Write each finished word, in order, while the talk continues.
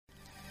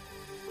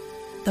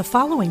The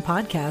following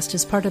podcast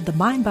is part of the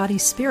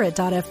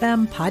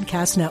MindBodySpirit.fm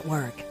podcast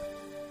network.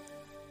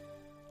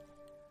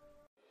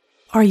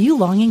 Are you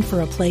longing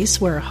for a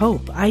place where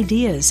hope,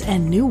 ideas,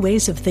 and new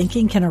ways of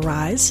thinking can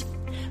arise?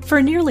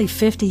 For nearly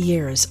 50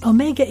 years,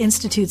 Omega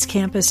Institute's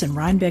campus in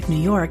Rhinebeck, New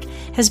York,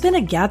 has been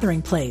a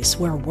gathering place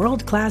where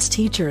world-class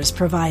teachers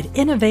provide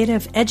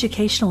innovative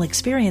educational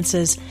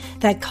experiences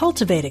that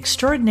cultivate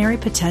extraordinary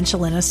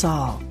potential in us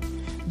all.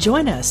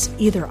 Join us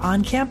either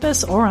on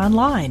campus or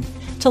online.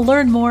 To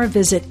learn more,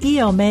 visit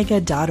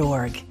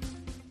eomega.org.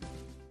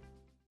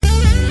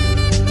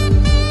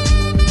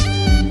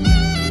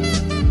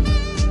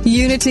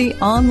 Unity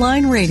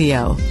Online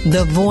Radio,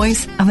 the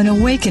voice of an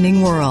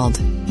awakening world.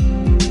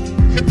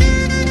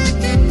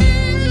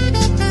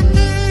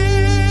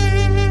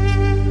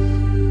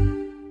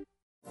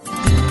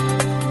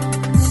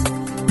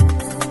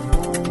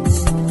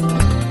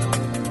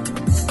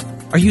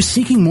 Are you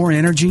seeking more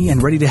energy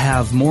and ready to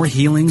have more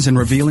healings and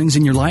revealings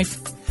in your life?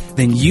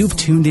 Then you've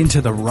tuned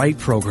into the right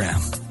program.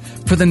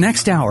 For the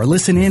next hour,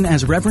 listen in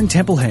as Reverend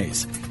Temple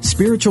Hayes,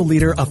 spiritual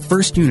leader of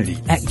First Unity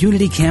at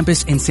Unity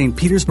Campus in St.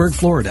 Petersburg,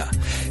 Florida,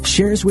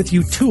 shares with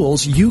you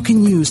tools you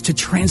can use to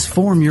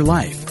transform your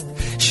life.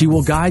 She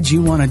will guide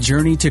you on a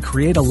journey to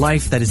create a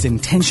life that is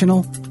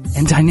intentional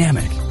and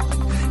dynamic.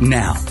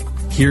 Now,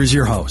 here's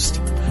your host,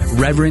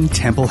 Reverend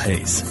Temple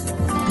Hayes.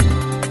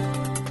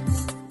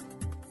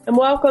 And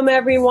welcome,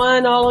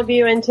 everyone, all of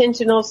you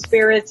intentional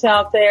spirits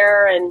out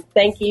there, and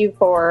thank you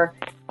for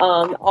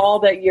all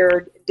that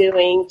you're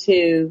doing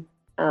to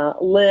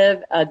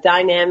live a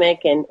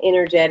dynamic and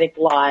energetic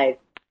life.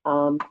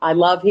 I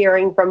love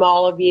hearing from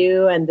all of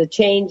you and the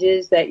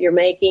changes that you're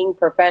making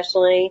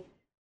professionally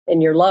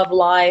in your love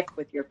life,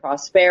 with your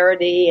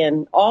prosperity,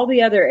 and all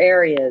the other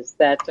areas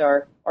that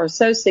are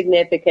so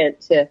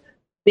significant to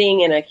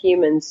being in a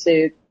human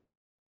suit.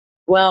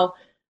 Well,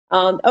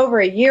 over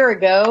a year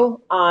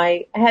ago,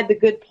 I had the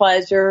good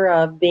pleasure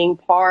of being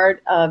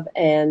part of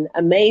an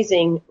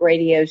amazing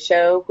radio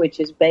show, which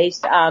is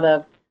based out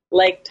of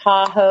Lake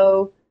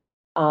Tahoe,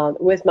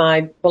 with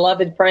my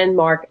beloved friend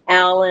Mark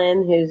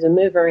Allen, who's a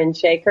mover and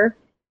shaker.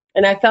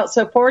 And I felt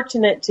so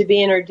fortunate to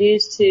be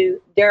introduced to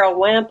Darrell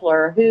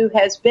Wampler, who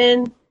has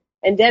been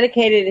and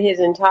dedicated his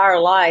entire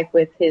life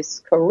with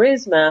his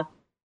charisma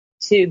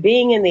to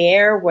being in the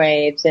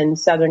airwaves in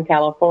Southern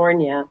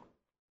California.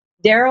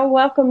 Darrell,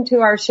 welcome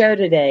to our show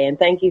today, and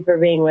thank you for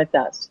being with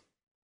us.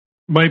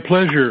 My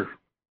pleasure.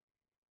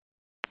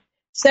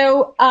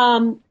 So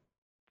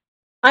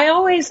I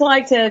always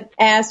like to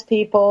ask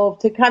people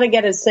to kind of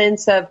get a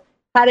sense of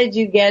how did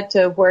you get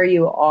to where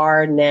you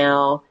are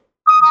now?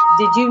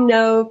 Did you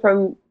know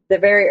from the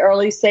very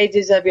early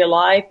stages of your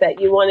life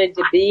that you wanted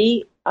to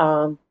be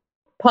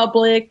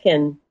public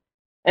and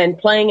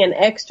playing an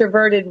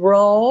extroverted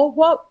role?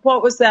 What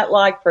was that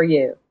like for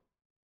you?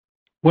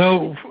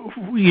 Well,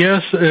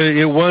 yes,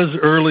 it was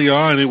early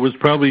on. It was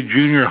probably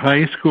junior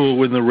high school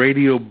when the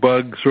radio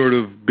bug sort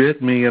of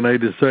bit me, and I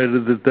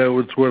decided that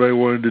was what I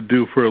wanted to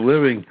do for a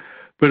living.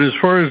 But as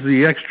far as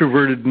the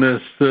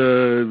extrovertedness,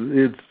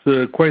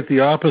 it's quite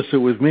the opposite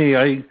with me.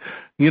 I've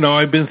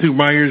been through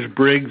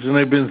Myers-Briggs, and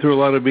I've been through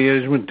a lot of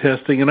management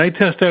testing, and I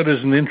test out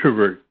as an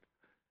introvert.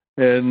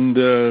 And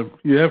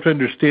you have to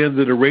understand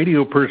that a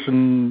radio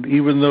person,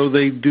 even though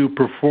they do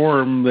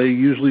perform, they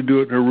usually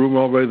do it in a room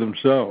all by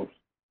themselves.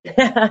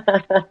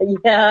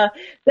 Yeah,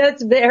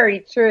 that's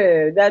very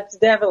true. That's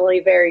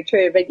definitely very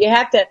true. But you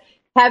have to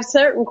have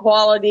certain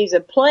qualities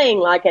of playing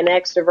like an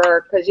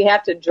extrovert because you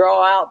have to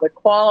draw out the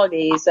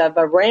qualities of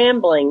a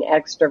rambling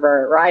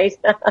extrovert, right?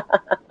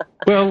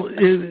 Well,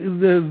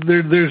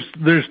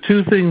 there's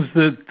two things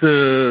that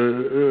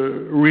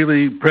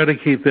really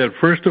predicate that.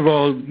 First of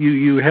all,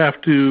 you have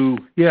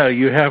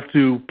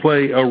to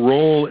play a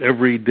role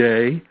every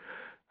day.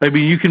 I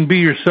mean, you can be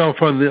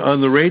yourself on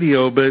the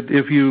radio, but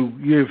if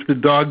the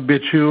dog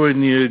bit you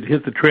and you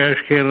hit the trash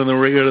can on the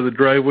way out of the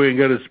driveway and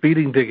got a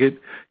speeding ticket,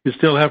 you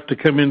still have to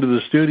come into the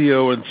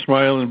studio and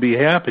smile and be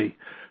happy,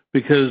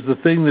 because the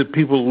thing that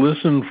people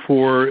listen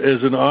for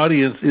as an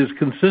audience is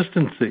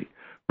consistency,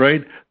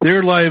 right?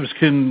 Their lives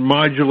can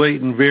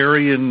modulate and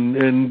vary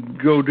and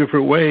go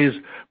different ways,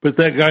 but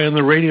that guy on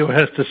the radio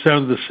has to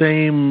sound the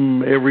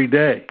same every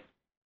day.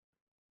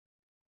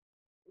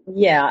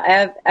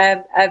 Yeah,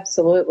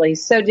 absolutely.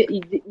 So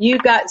you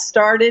got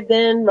started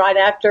then right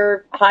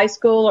after high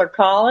school or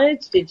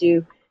college? Did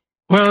you?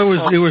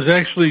 Well, it was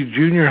actually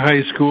junior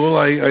high school.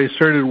 I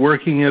started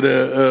working at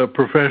a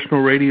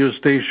professional radio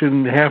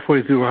station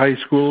halfway through high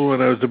school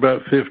when I was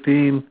about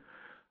 15.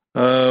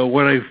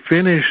 When I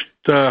finished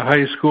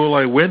high school,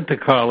 I went to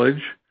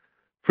college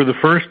for the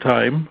first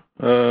time.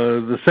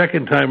 The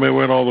second time I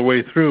went all the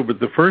way through, but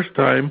the first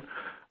time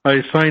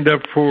I signed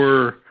up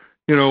for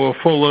a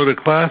full load of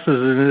classes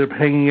and ended up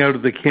hanging out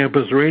at the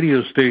campus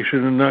radio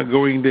station and not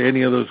going to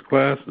any of those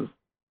classes.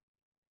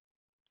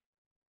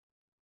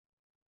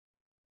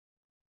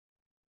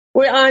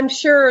 Well, I'm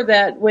sure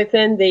that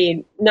within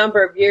the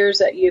number of years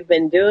that you've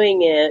been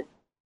doing it,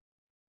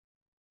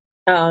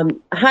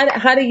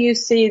 how do you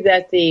see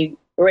that the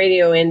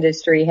radio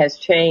industry has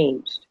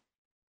changed?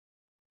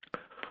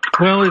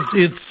 Well,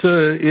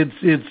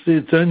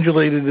 it's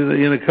undulated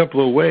in a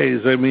couple of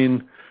ways. I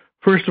mean,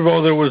 first of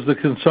all, there was the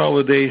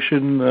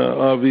consolidation,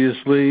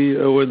 obviously,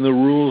 when the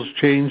rules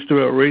changed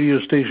about radio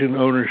station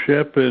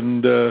ownership,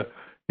 and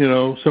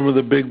some of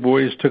the big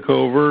boys took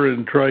over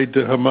and tried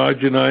to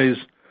homogenize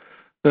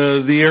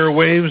the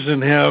airwaves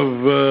and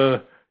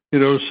have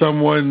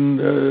someone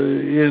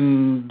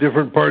in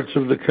different parts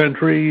of the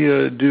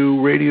country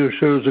do radio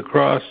shows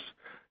across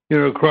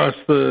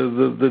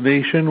the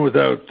nation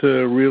without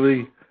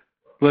really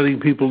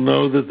letting people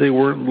know that they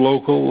weren't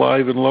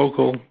live and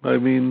local. I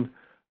mean,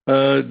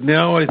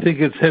 now I think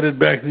it's headed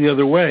back the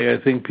other way. I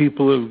think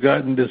people have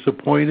gotten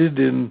disappointed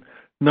in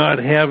not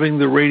having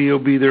the radio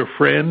be their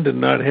friend and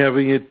not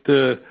having it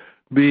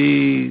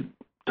be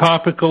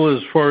topical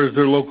as far as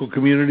their local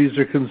communities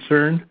are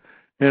concerned.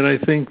 And I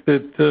think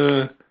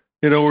that,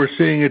 we're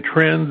seeing a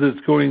trend that's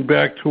going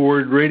back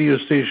toward radio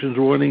stations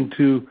wanting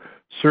to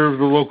serve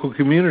the local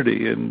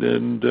community. And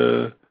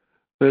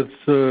that's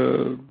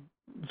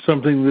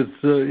something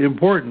that's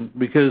important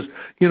because,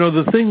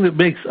 the thing that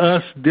makes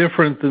us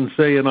different than,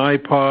 say, an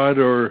iPod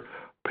or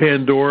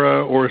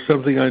Pandora or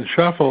something on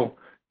shuffle,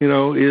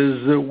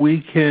 is that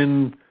we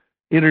can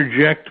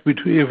interject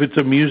between, if it's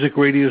a music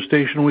radio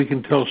station, we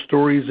can tell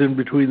stories in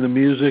between the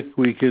music,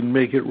 we can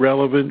make it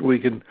relevant, we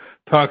can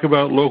talk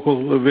about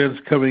local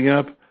events coming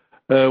up,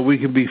 we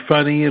can be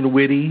funny and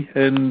witty,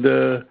 and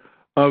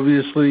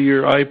obviously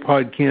your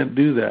iPod can't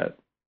do that.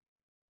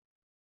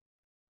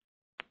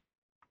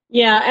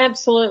 Yeah,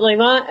 absolutely.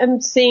 Well,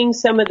 I'm seeing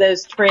some of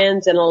those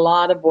trends in a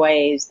lot of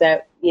ways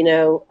that,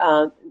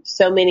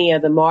 so many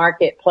of the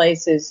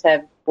marketplaces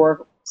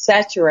were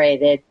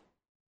saturated,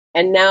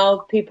 and now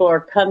people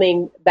are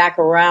coming back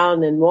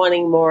around and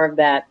wanting more of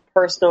that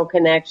personal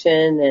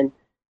connection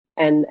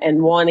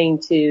and wanting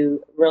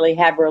to really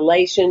have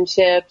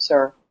relationships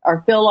or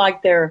feel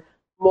like they're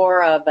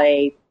more of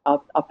a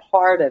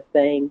part of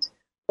things.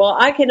 Well,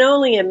 I can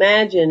only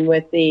imagine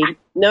with the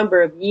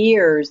number of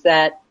years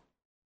that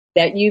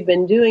you've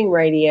been doing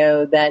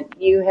radio,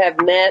 that you have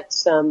met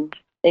some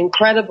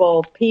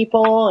incredible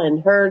people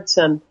and heard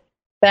some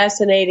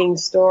fascinating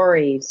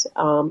stories.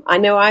 I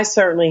know I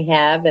certainly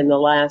have in the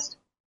last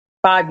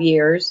 5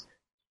 years,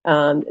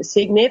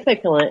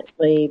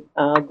 significantly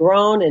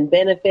grown and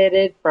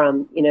benefited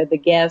from,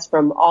 the guests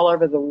from all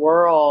over the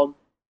world.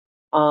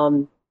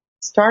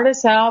 Start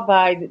us out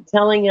by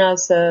telling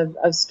us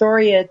a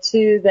story or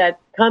two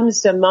that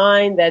comes to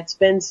mind that's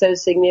been so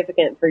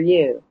significant for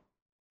you.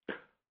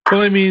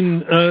 Well, I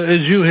mean,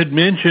 as you had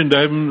mentioned,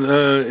 I'm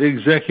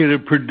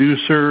executive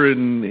producer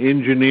and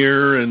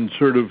engineer and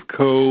sort of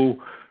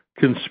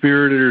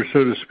co-conspirator,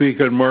 so to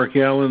speak, on Mark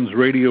Allen's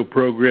radio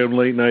program,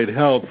 Late Night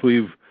Health.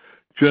 We've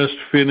just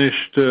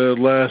finished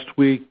last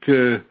week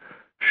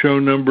show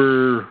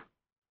number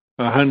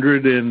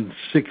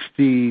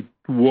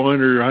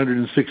 161 or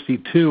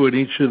 162, and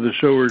each of the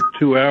show are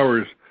 2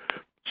 hours.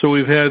 So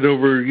we've had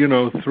over,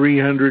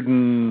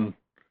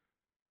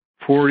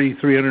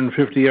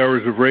 350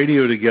 hours of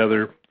radio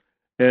together,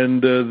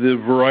 and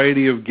the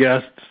variety of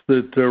guests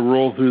that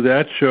roll through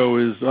that show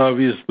is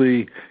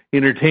obviously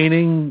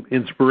entertaining,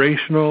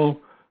 inspirational.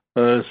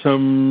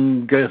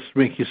 Some guests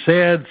make you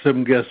sad,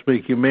 some guests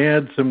make you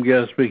mad, some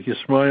guests make you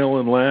smile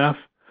and laugh.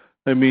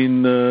 I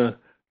mean,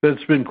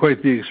 that's been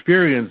quite the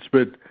experience.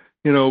 But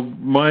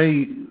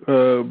my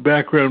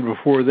background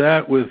before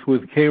that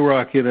with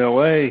K-Rock in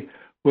L.A.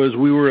 was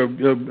we were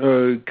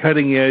a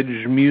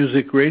cutting-edge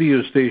music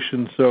radio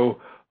station,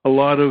 so a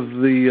lot of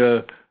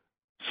the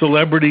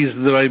celebrities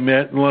that I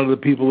met and a lot of the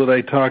people that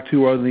I talked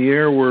to on the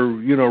air were,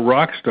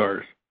 rock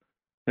stars.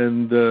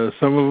 And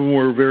some of them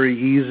were very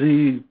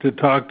easy to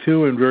talk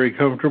to and very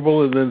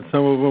comfortable, and then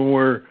some of them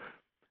were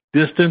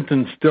distant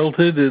and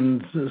stilted,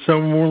 and some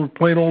of them were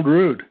plain old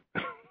rude.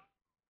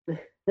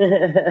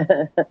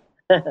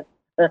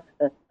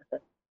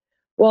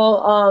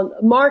 Well,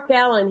 Mark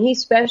Allen, he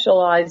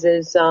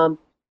specializes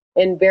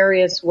in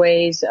various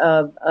ways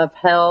of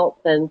health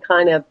and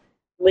kind of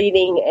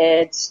leading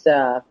edge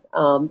stuff.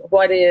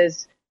 What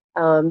is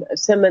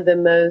some of the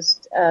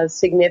most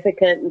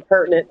significant and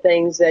pertinent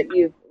things that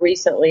you've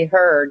recently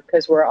heard?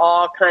 Because we're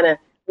all kind of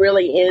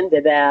really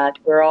into that.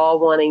 We're all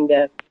wanting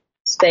to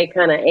stay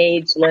kind of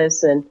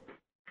ageless and,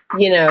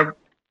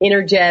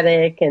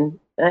 energetic. And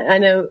I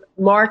know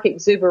Mark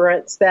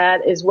exuberates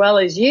that as well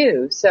as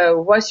you.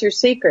 So what's your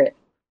secret?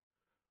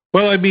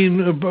 Well, I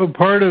mean, a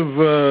part of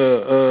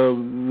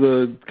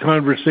the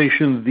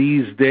conversation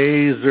these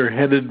days are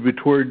headed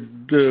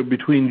between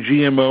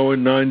GMO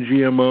and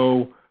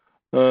non-GMO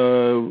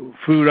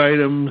food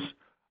items,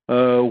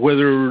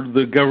 whether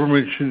the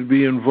government should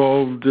be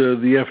involved,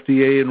 the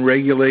FDA, in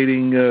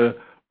regulating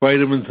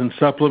vitamins and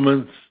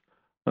supplements,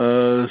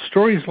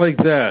 stories like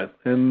that.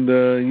 And,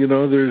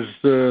 there's,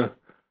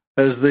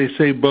 as they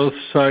say, both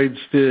sides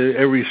to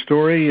every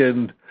story,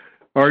 and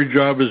our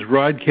job as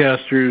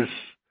broadcasters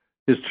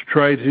is to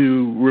try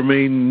to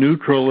remain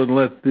neutral and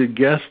let the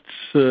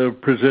guests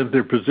present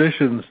their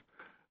positions.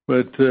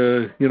 But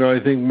I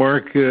think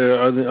Mark,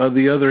 on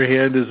the other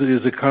hand,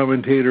 is a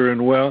commentator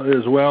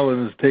as well,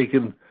 and has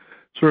taken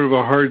sort of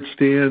a hard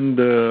stand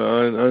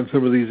on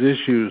some of these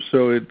issues.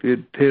 So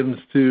it tends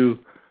to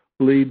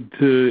lead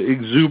to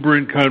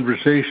exuberant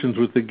conversations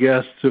with the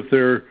guests if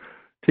they're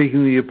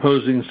taking the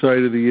opposing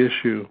side of the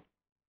issue.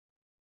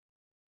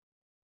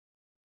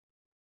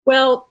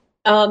 Well,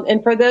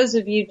 and for those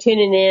of you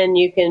tuning in,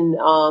 you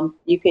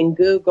can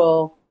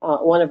Google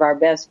one of our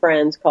best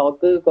friends called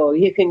Google.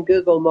 You can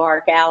Google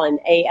Mark Alyn,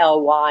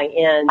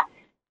 Alyn,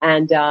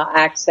 and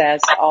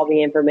access all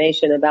the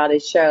information about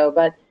his show.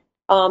 But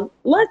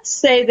let's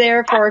stay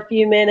there for a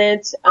few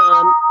minutes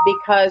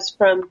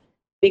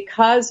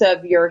because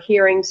of your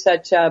hearing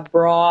such a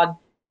broad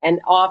and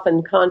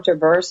often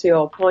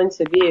controversial points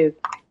of view.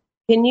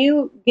 Can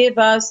you give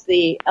us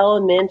the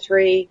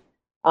elementary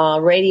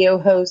radio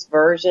host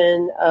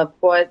version of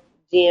what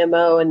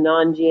GMO and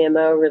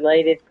non-GMO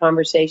related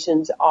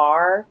conversations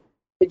are?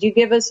 Could you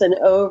give us an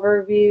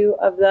overview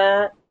of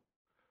that?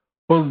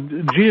 Well,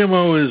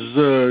 GMO is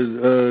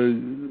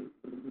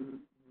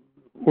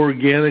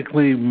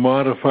organically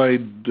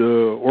modified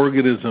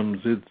organisms.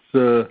 It's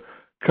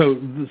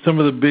some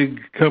of the big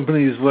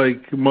companies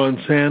like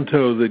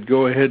Monsanto that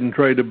go ahead and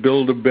try to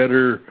build a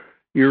better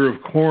ear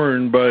of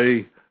corn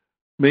by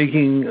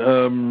making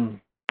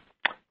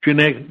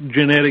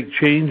genetic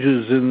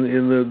changes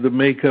in the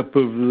makeup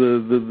of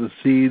the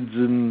seeds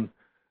and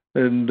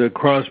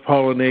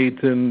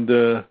cross-pollinate, and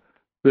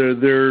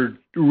they're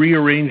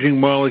rearranging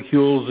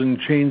molecules and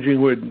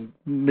changing what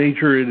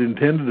nature had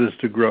intended us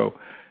to grow.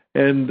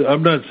 And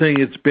I'm not saying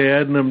it's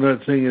bad and I'm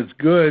not saying it's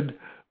good,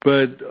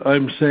 but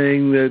I'm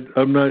saying that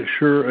I'm not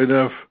sure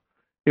enough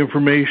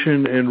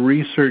information and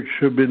research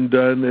have been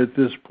done at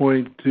this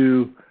point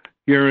to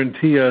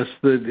guarantee us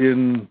that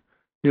in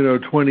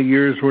 20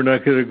 years we're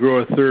not going to grow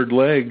a third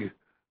leg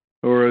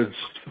or a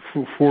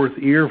fourth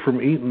ear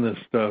from eating this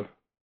stuff.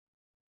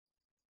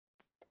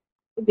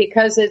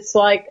 Because it's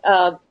like,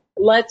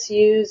 let's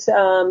use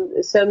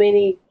so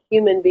many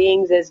human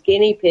beings as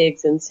guinea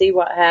pigs and see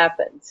what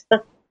happens.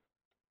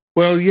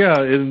 Well, yeah,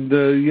 and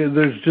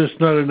there's just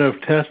not enough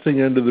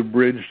testing under the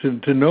bridge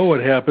to know what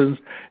happens.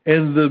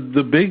 And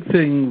the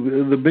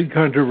big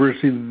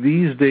controversy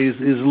these days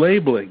is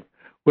labeling,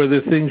 whether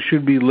things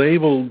should be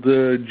labeled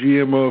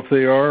GMO if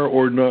they are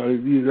or not.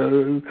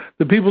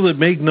 The people that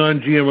make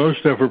non-GMO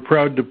stuff are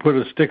proud to put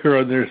a sticker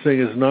on there saying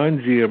it's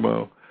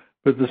non-GMO,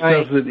 but the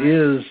stuff that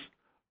is,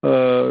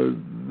 the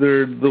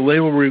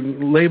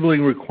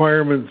labeling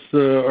requirements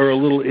are a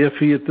little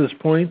iffy at this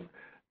point.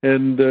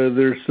 And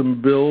there's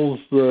some bills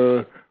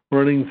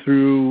running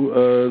through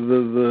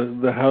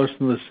the House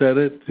and the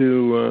Senate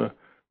to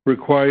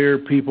require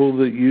people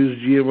that use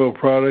GMO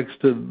products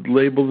to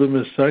label them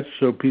as such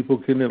so people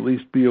can at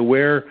least be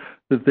aware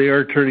that they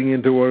are turning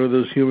into one of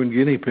those human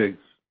guinea pigs.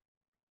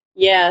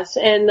 Yes,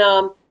 and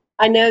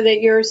I know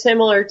that you're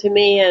similar to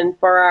me, and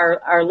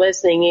for our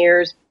listening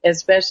ears,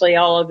 especially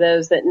all of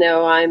those that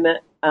know I'm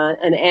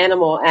an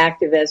animal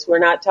activist, we're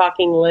not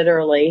talking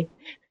literally.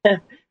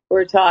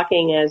 We're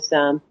talking as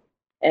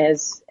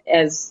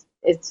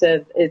it's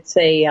a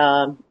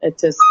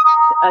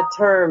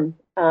term,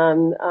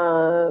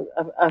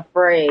 a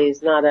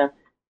phrase, not a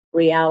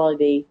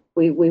reality.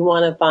 We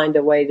want to find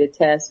a way to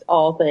test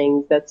all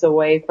things that's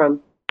away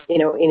from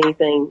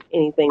anything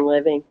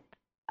living.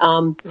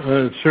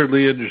 I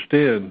certainly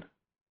understand.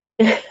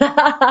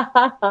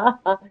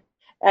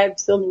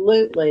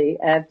 Absolutely.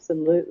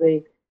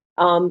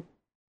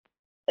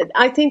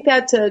 I think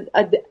that's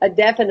a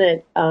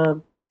definite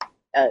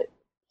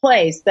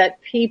place that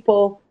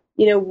people,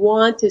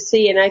 want to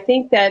see. And I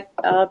think that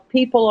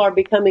people are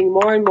becoming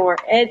more and more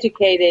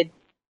educated,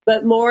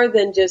 but more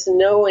than just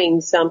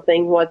knowing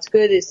something, what's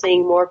good is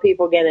seeing more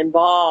people get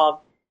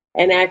involved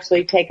and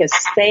actually take a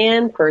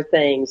stand for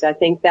things. I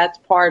think that's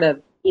part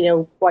of,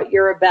 what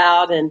you're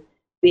about, and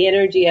the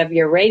energy of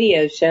your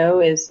radio show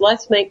is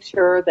let's make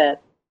sure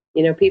that,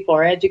 people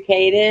are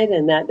educated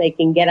and that they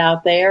can get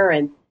out there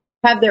and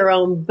have their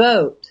own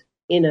vote,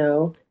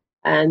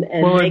 And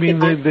well,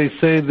 they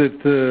say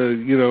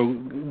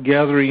that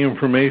gathering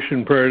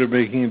information prior to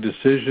making a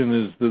decision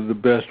is the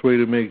best way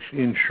to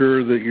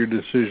ensure that your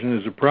decision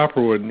is a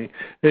proper one.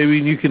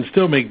 You can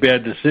still make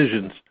bad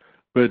decisions,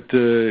 but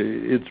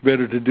it's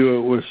better to do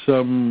it with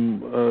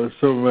some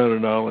amount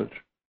of knowledge.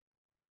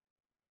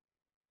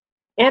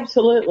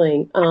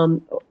 Absolutely.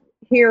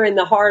 Here in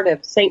the heart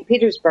of St.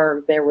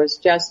 Petersburg, there was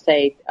just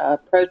a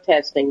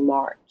protesting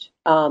march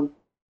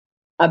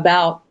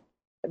about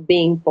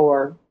being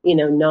for,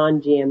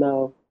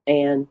 non-GMO.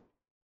 And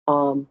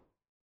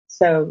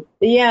so,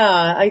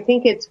 yeah, I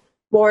think it's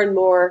more and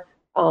more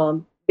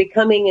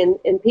becoming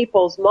in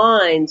people's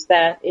minds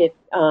that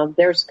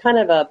there's kind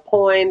of a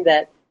poem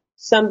that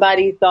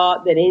somebody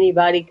thought that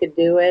anybody could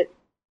do it,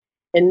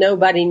 and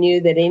nobody knew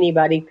that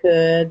anybody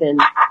could.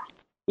 And,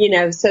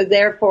 so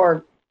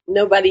therefore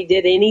nobody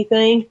did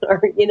anything,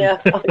 or, I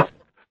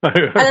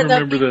don't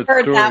know if you've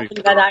heard that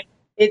one, but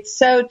it's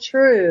so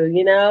true,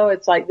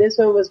 it's like this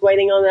one was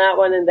waiting on that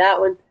one and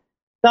that one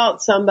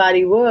thought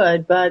somebody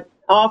would, but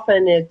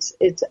often it's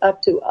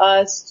up to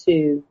us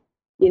to,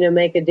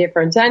 make a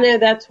difference. I know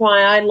that's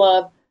why I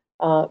love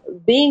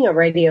being a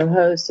radio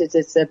host is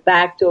it's a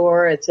back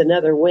door, it's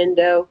another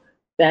window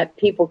that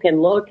people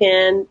can look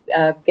in,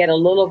 get a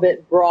little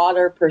bit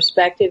broader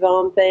perspective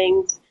on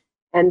things,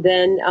 and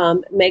then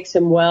make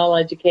some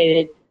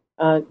well-educated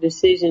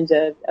decisions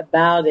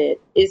about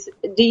it.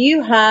 Do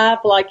you have,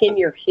 like in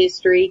your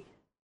history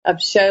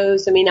of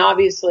shows, I mean,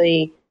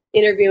 obviously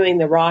interviewing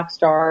the rock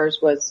stars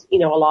was, a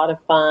lot of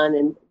fun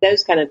and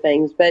those kind of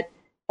things, but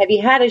have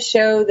you had a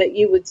show that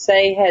you would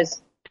say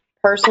has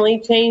personally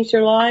changed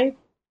your life?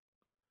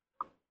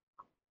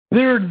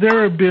 There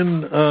have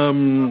been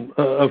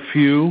a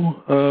few.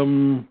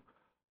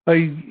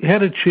 I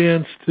had a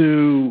chance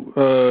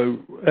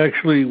to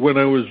actually, when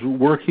I was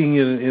working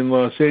in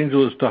Los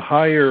Angeles, to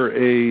hire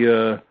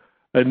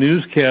a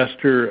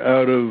newscaster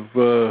out of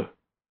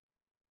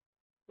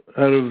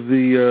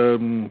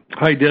the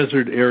high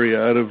desert area,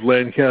 out of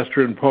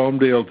Lancaster and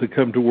Palmdale, to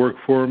come to work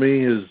for me.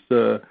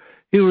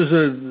 He was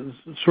a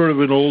sort of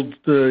an old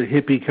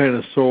hippie kind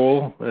of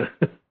soul,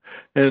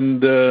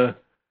 and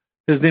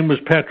his name was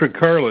Patrick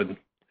Carlin,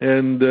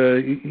 and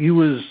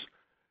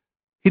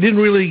he didn't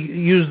really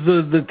use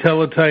the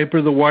teletype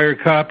or the wire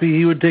copy.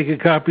 He would take a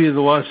copy of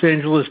the Los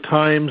Angeles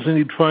Times and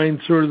he'd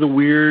find sort of the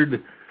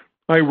weird,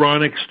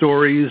 ironic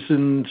stories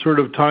and sort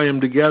of tie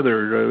them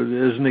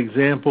together. As an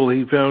example,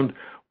 he found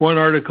one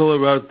article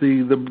about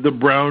the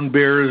brown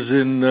bears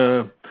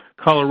in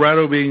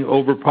Colorado being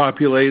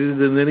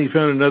overpopulated, and then he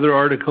found another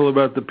article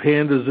about the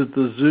pandas at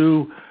the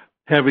zoo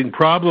having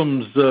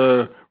problems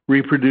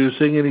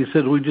reproducing, and he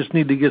said, we just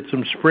need to get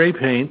some spray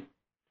paint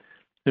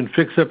and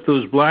fix up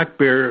those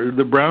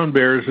the brown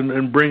bears,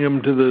 and bring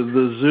them to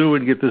the zoo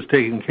and get this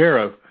taken care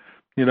of.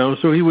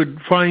 So he would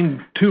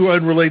find two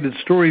unrelated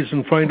stories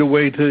and find a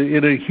way to,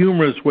 in a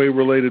humorous way,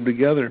 relate them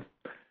together.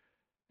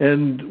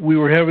 And we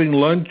were having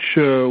lunch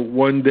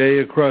one day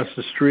across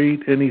the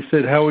street, and he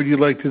said, how would you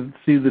like to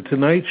see the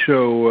Tonight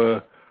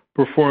Show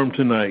perform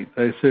tonight?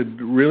 I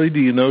said, really? Do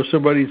you know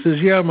somebody? He says,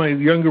 yeah, my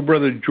younger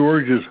brother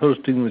George is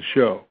hosting the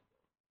show.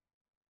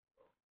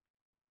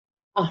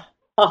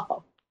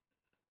 Oh.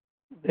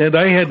 And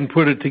I hadn't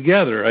put it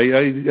together.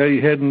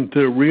 I hadn't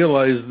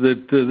realized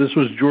that this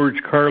was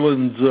George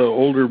Carlin's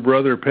older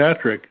brother,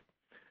 Patrick.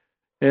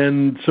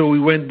 And so we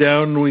went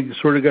down and we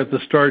sort of got the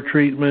star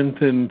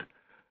treatment. And,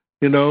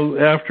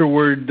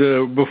 afterward,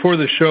 before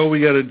the show, we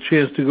got a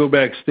chance to go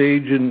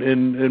backstage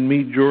and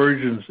meet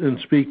George and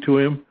speak to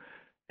him.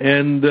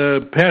 And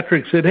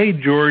Patrick said, hey,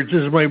 George,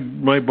 this is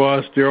my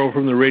boss, Darrell,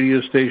 from the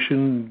radio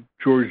station.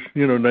 George,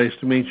 nice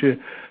to meet you.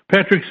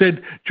 Patrick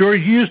said,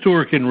 George, you used to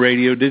work in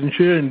radio, didn't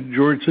you? And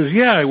George says,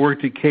 yeah, I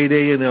worked at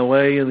KTHO in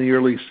L.A. in the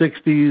early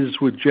 60s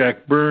with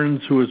Jack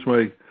Burns, who was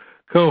my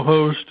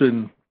co-host.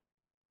 And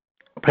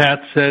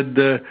Pat said,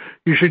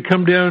 you should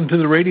come down to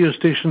the radio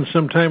station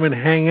sometime and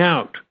hang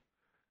out.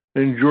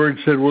 And George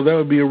said, well, that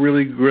would be a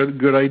really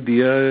good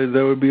idea.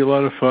 That would be a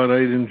lot of fun.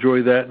 I'd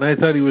enjoy that. And I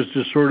thought he was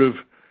just sort of,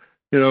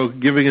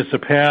 giving us a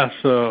pass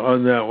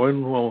on that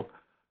one. Well,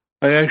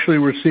 I actually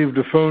received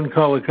a phone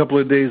call a couple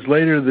of days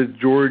later that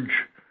George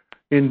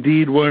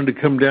indeed wanted to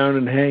come down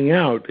and hang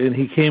out. And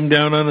he came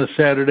down on a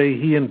Saturday,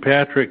 he and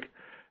Patrick.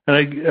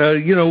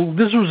 And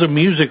this was a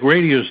music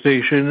radio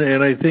station,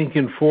 and I think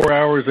in 4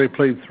 hours I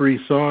played 3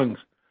 songs.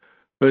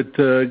 But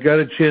got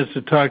a chance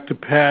to talk to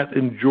Pat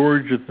and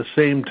George at the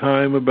same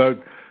time about,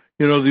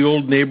 the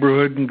old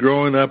neighborhood and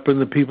growing up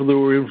and the people that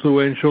were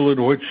influential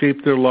and what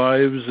shaped their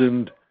lives.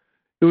 And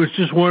it was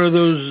just one of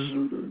those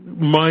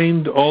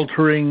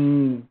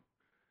mind-altering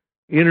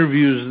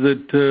interviews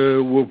that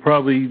will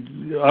probably,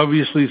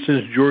 obviously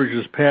since George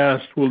has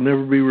passed, will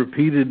never be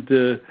repeated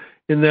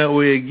in that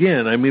way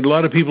again. I mean, a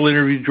lot of people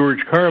interview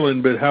George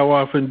Carlin, but how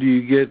often do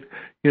you get,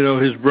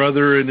 his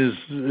brother and his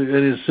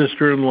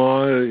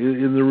sister-in-law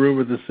in the room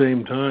at the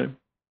same time?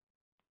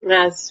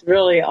 That's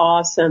really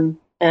awesome.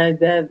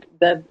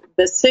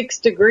 The 6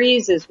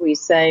 degrees, as we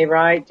say,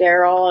 right,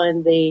 Darrell,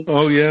 and the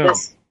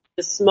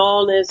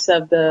smallness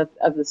of the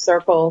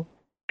circle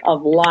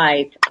of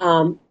life.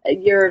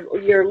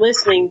 You're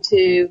listening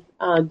to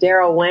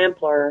Darrell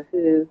Wampler,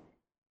 who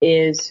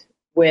is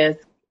with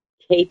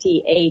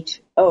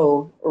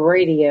KTHO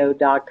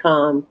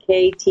Radio.com,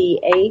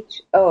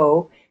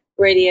 KTHO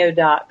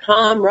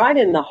Radio.com, right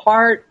in the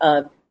heart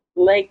of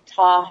Lake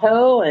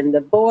Tahoe, and the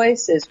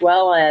voice, as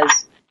well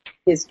as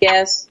his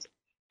guest,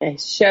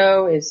 his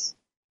show is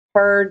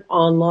heard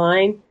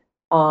online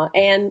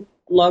and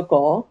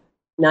local,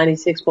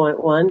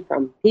 96.1,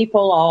 from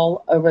people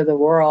all over the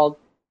world.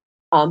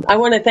 I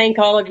want to thank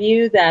all of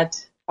you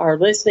that are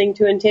listening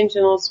to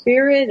Intentional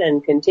Spirit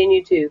and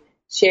continue to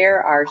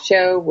share our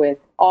show with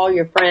all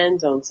your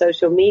friends on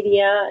social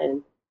media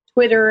and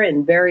Twitter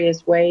and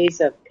various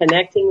ways of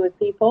connecting with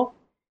people.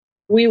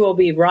 We will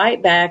be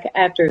right back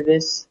after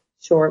this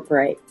short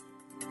break.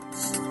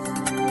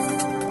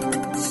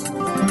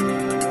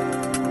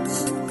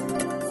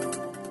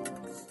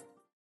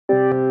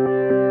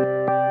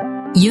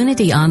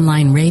 Unity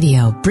Online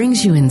Radio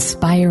brings you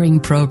inspiring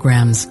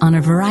programs on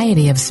a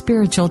variety of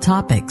spiritual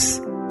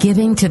topics.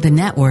 Giving to the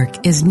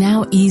network is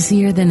now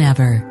easier than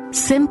ever.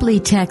 Simply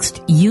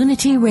text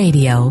Unity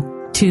Radio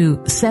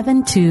to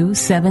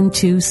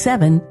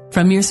 72727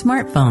 from your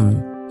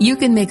smartphone. You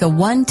can make a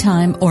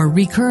one-time or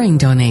recurring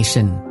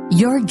donation.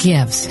 Your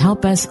gifts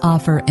help us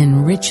offer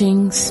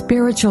enriching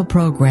spiritual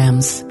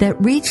programs that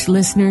reach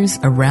listeners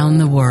around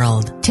the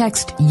world.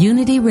 Text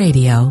Unity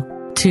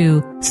Radio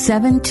to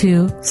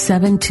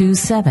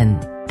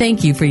 72727.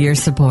 Thank you for your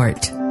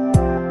support.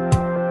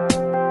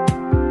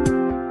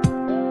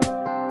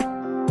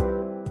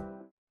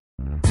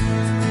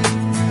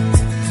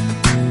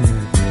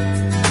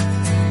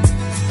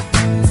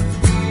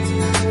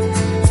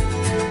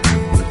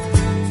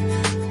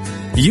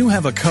 You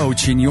have a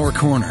coach in your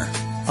corner,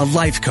 a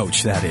life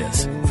coach, that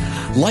is.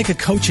 Like a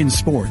coach in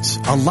sports,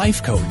 a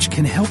life coach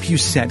can help you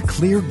set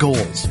clear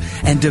goals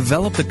and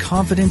develop the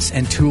confidence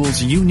and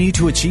tools you need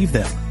to achieve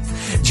them.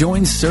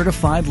 Join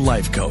certified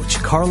life coach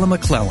Carla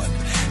McClellan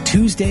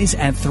Tuesdays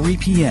at 3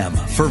 p.m.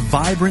 for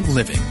Vibrant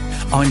Living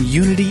on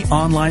Unity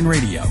Online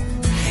Radio.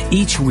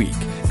 Each week,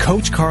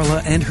 Coach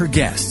Carla and her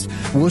guests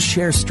will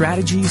share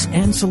strategies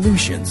and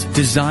solutions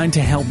designed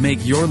to help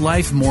make your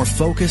life more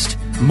focused,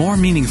 more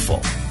meaningful,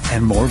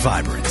 and more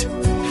vibrant.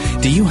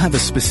 Do you have a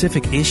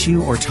specific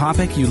issue or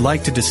topic you'd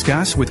like to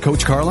discuss with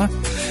Coach Carla?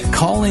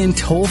 Call in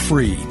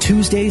toll-free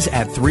Tuesdays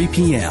at 3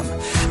 p.m.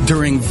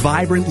 during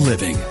Vibrant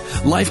Living,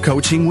 Life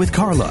Coaching with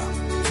Carla.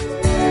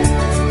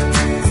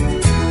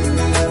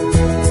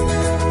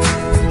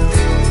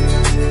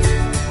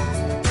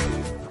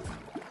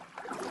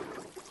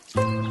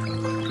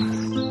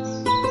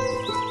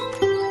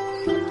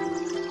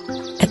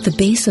 At the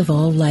base of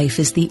all life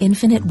is the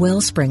infinite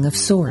wellspring of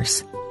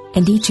Source,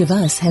 and each of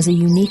us has a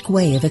unique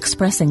way of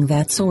expressing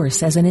that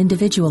source as an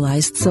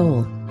individualized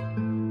soul.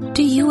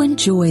 Do you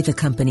enjoy the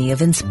company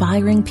of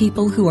inspiring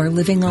people who are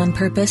living on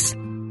purpose?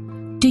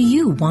 Do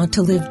you want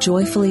to live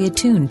joyfully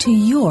attuned to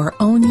your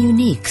own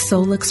unique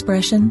soul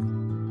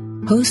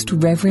expression? Host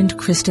Reverend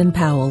Kristen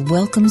Powell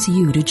welcomes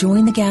you to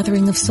join the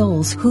gathering of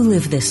souls who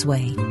live this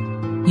way.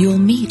 You'll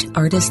meet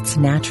artists,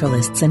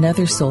 naturalists, and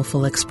other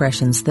soulful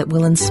expressions that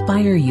will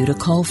inspire you to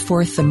call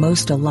forth the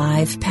most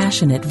alive,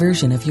 passionate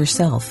version of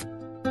yourself.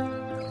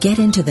 Get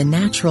into the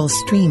natural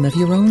stream of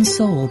your own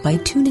soul by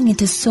tuning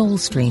into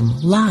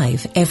Soulstream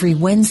live every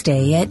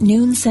Wednesday at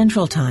noon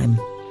Central Time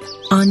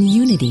on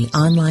Unity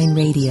Online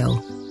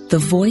Radio, the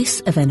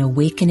voice of an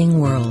awakening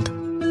world.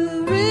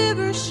 The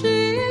river she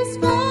is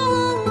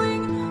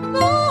flowing,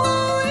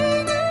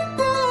 flowing and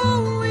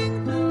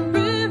flowing. The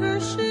river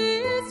she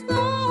is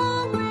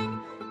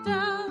flowing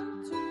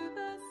down to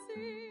the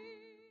sea.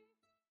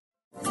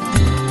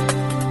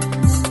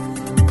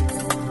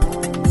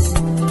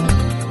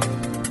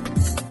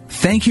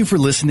 Thank you for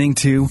listening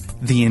to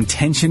The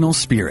Intentional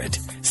Spirit,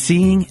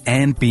 Seeing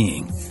and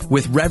Being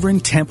with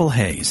Reverend Temple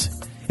Hayes.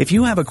 If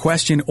you have a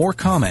question or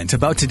comment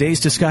about today's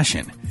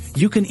discussion,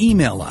 you can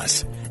email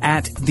us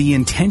at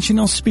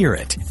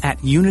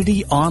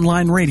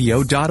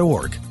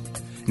theintentionalspirit@unityonlineradio.org.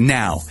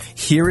 Now,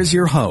 here is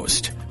your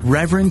host,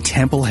 Reverend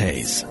Temple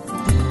Hayes.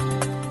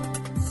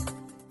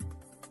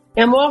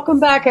 And welcome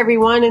back,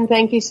 everyone, and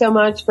thank you so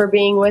much for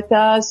being with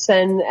us.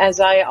 And as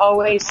I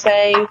always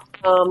say,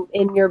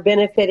 in your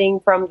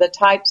benefiting from the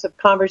types of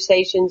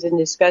conversations and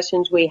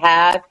discussions we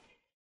have,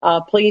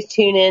 please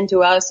tune in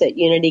to us at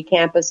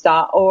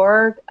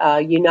unitycampus.org.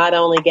 You not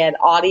only get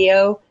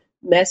audio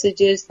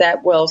messages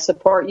that will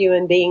support you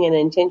in being an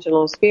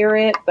intentional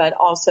spirit, but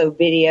also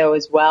video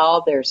as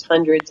well. There's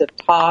hundreds of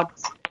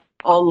talks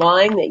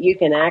online that you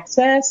can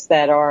access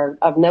that are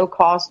of no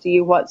cost to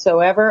you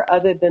whatsoever,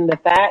 other than the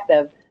fact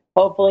of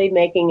hopefully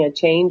making a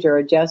change or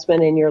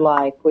adjustment in your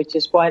life, which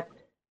is what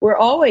we're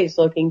always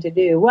looking to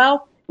do.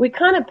 Well, we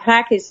kind of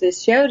packaged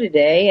this show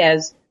today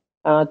as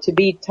to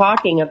be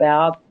talking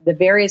about the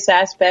various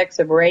aspects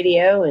of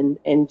radio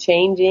and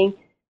changing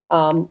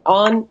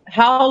on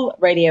how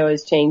radio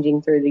is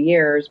changing through the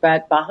years.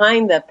 But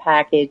behind the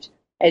package,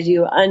 as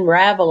you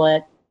unravel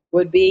it,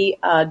 would be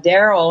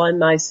Darrell and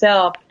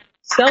myself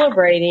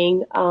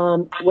celebrating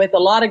with a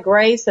lot of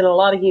grace and a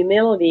lot of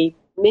humility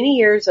many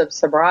years of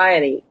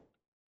sobriety.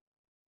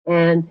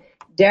 And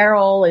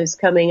Darrell is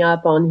coming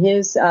up on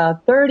his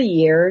 30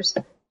 years,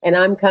 and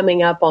I'm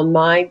coming up on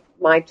my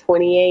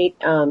 28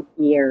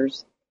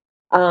 years.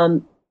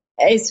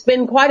 It's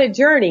been quite a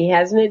journey,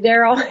 hasn't it,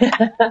 Darrell?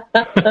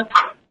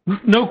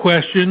 No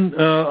question.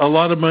 A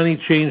lot of money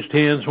changed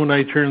hands when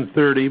I turned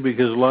 30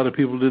 because a lot of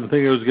people didn't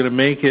think I was going to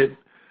make it,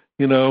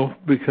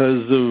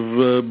 because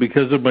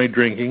of my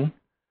drinking.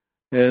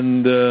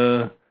 And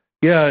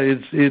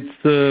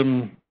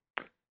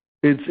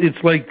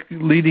it's like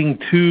leading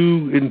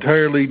two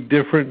entirely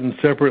different and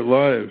separate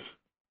lives.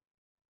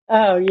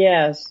 Oh,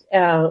 yes.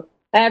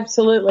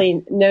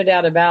 Absolutely. No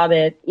doubt about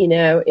it.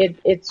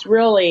 It's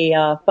really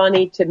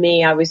funny to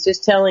me. I was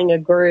just telling a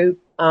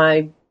group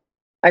I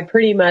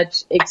pretty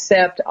much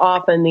accept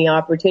often the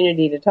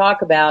opportunity to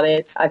talk about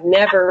it. I've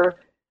never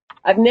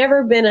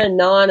been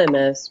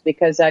anonymous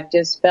because I've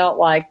just felt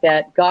like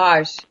that,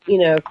 gosh,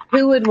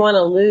 who would want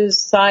to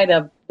lose sight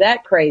of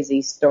that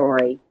crazy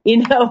story?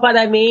 You know what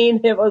I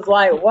mean? It was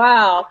like,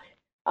 wow.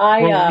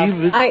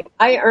 I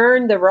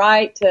earned the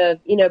right to,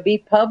 be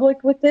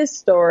public with this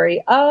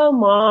story. Oh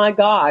my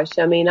gosh.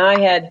 I mean, I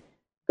had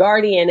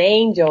guardian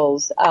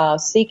angels,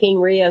 seeking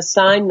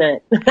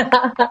reassignment.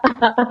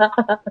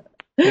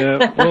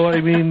 Yeah. Well,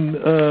 I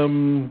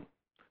mean,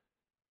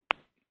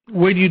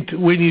 when you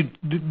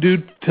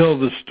do tell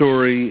the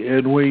story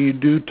and when you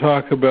do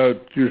talk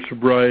about your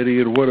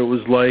sobriety and what it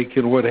was like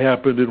and what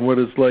happened and what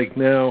it's like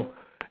now,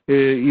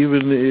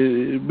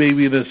 even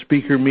maybe in a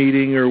speaker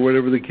meeting or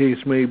whatever the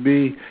case may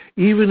be,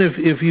 even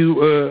if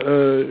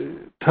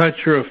you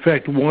touch or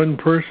affect one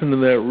person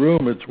in that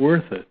room, it's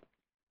worth it.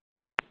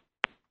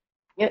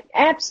 Yeah,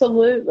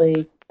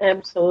 absolutely.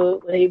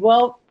 Absolutely.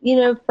 Well,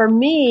 for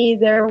me,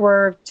 there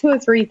were 2 or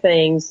 3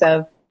 things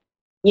of,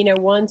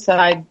 once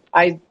I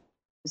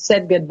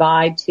said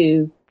goodbye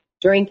to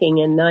drinking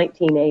in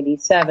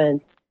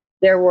 1987,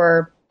 there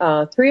were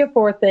 3 or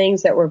 4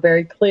 things that were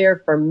very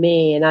clear for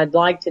me, and I'd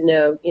like to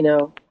know,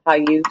 how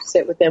you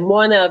sit with them.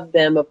 One of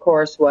them, of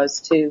course, was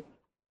to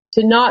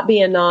not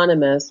be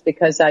anonymous,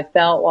 because I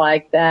felt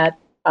like that,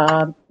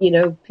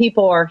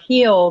 people are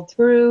healed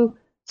through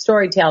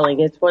storytelling.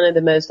 It's one of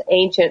the most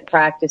ancient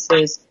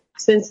practices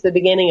since the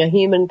beginning of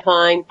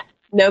humankind.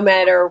 No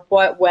matter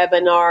what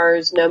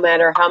webinars, no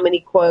matter how many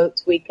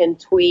quotes we can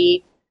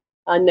tweet,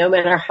 no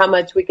matter how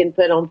much we can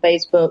put on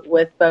Facebook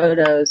with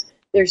photos,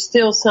 there's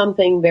still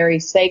something very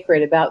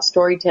sacred about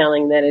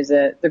storytelling that is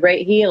the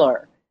great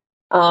healer.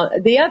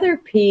 The other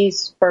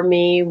piece for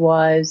me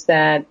was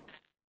that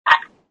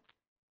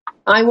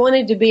I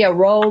wanted to be a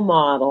role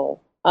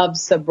model of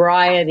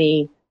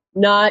sobriety,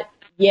 not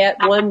yet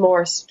one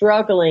more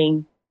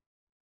struggling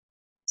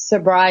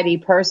sobriety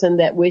person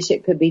that wish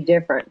it could be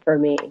different for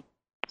me.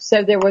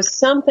 So there was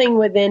something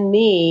within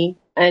me,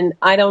 and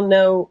I don't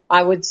know,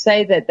 I would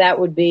say that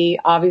would be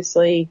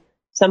obviously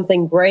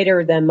something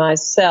greater than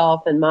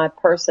myself and my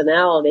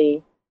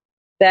personality,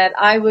 that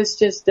I was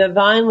just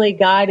divinely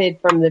guided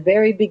from the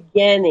very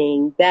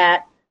beginning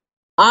that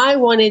I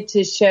wanted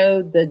to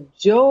show the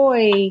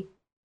joy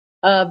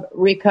of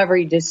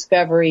recovery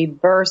discovery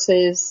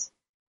versus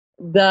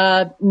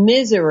the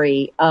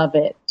misery of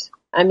it.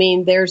 I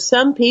mean, there's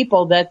some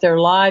people that their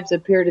lives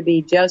appear to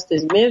be just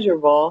as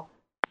miserable.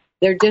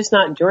 They're just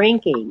not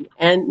drinking,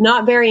 and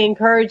not very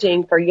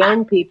encouraging for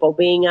young people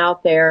being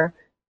out there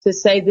to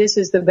say this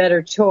is the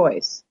better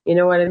choice. You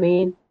know what I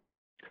mean?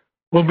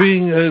 Well, they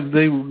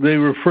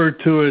refer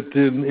to it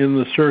in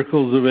the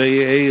circles of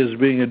AA as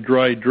being a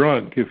dry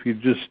drunk. If you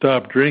just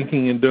stop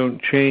drinking and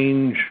don't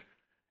change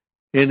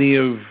any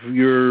of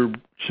your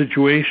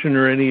situation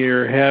or any of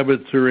your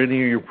habits or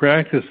any of your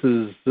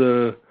practices,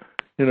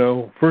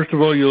 first of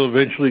all, you'll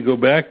eventually go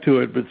back to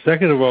it. But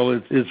second of all,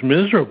 it's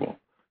miserable.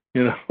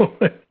 You've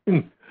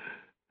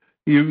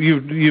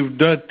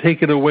not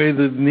taken away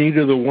the need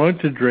or the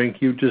want to drink.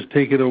 You've just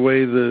taken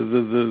away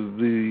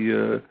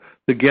the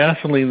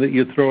gasoline that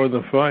you throw in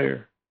the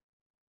fire.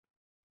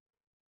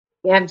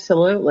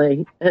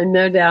 Absolutely, and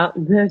no doubt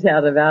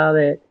about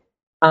it.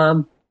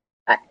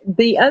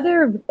 The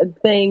other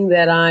thing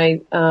that I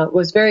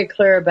was very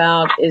clear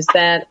about is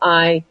that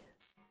I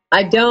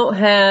don't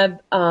have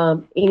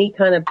any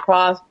kind of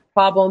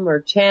problem or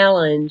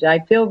challenge. I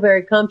feel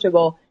very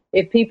comfortable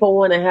if people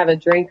want to have a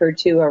drink or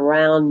two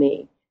around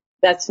me.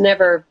 That's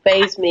never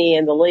fazed me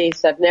in the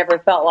least. I've never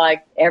felt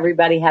like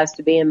everybody has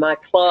to be in my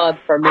club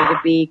for me to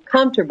be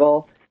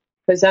comfortable,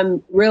 because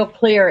I'm real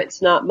clear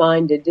it's not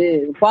mine to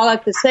do. While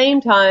at the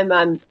same time,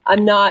 I'm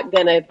not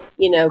going to,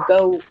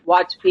 go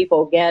watch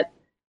people get,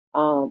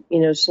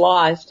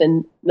 sloshed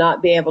and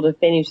not be able to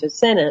finish a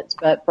sentence.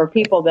 But for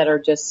people that are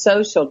just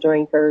social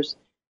drinkers,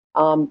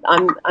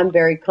 I'm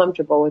very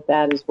comfortable with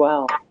that as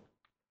well.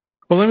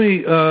 Well, let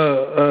me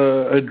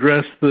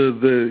address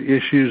the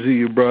issues that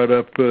you brought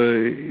up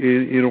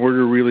in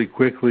order really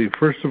quickly.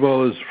 First of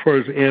all, as far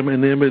as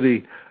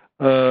anonymity,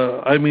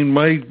 because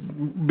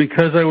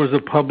I was a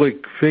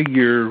public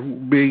figure,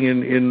 being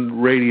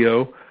in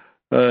radio,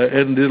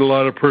 and did a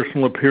lot of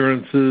personal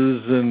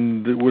appearances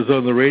and was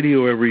on the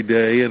radio every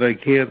day, and I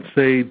can't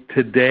say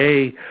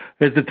today.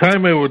 At the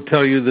time, I would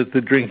tell you that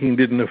the drinking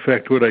didn't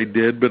affect what I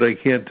did, but I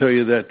can't tell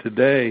you that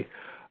today.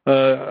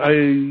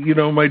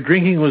 My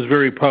drinking was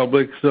very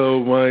public,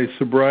 so my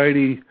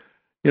sobriety,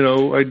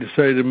 I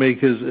decided to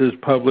make as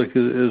public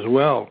as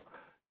well.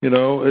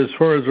 As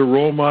far as a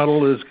role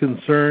model is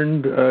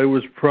concerned, I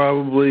was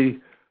probably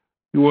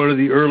one of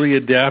the early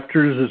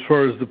adapters as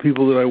far as the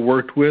people that I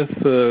worked with.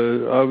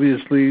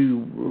 Obviously,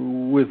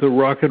 with a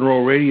rock and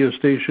roll radio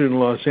station in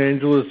Los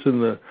Angeles in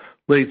the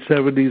late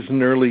 70s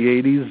and early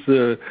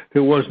 80s, it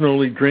wasn't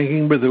only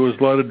drinking, but there was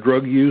a lot of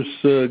drug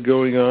use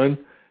going on.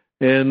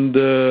 And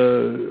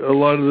a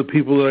lot of the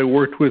people that I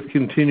worked with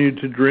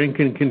continued to drink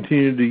and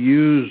continued to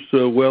use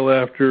well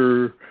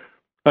after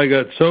I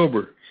got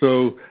sober.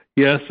 So,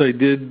 yes, I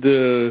did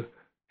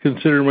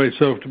consider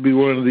myself to be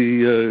one of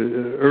the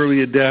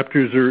early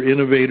adapters or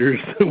innovators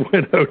that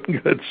went out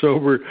and got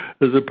sober,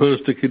 as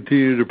opposed to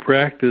continue to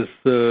practice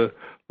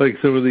like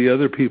some of the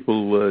other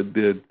people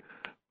did.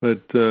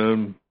 But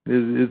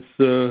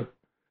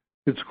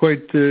it's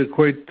quite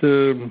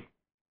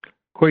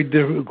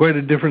quite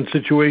a different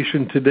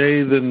situation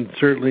today than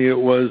certainly it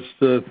was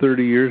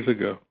 30 years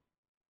ago.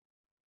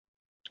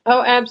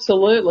 Oh,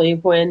 absolutely.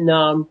 When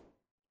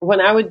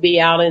I would be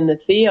out in the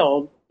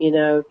field,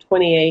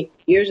 28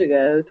 years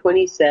ago,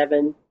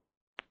 27,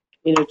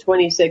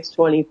 26,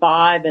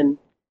 25, and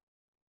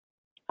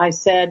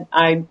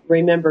I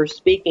remember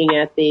speaking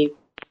at the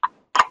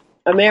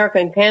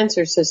American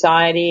Cancer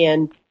Society,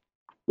 and,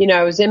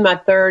 I was in my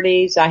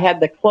 30s. I had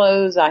the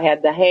clothes, I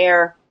had the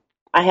hair,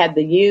 I had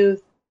the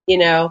youth,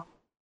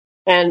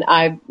 and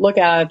I look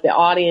out at the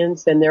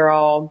audience and they're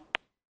all,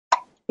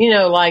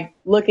 like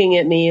looking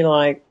at me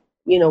like,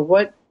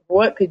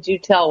 what could you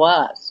tell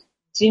us?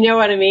 Do you know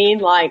what I mean?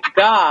 Like,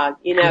 God,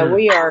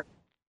 we are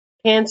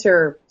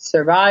cancer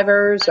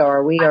survivors,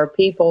 or we are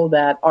people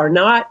that are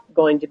not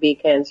going to be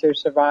cancer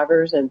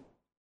survivors. And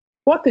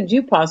what could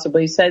you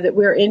possibly say that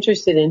we're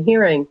interested in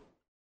hearing?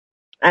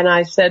 And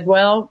I said,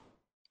 well,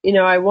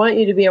 I want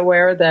you to be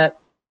aware that,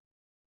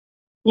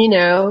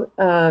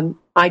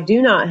 I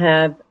do not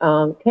have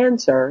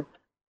cancer,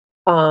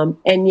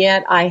 and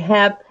yet I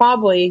have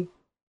probably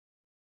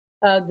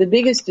the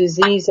biggest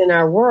disease in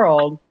our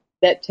world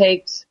that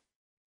takes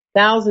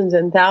thousands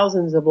and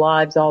thousands of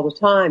lives all the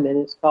time, and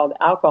it's called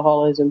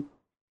alcoholism.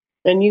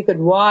 And you could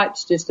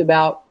watch just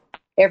about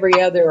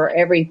every other or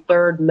every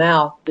third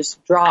mouth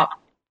just drop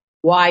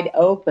wide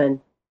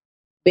open,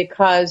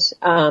 because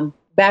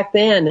back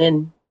then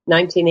in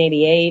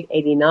 1988,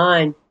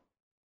 89,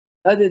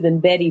 other than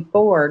Betty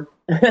Ford,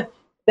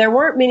 there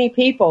weren't many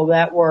people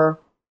that were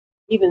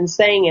even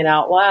saying it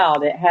out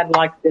loud. It had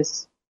like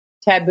this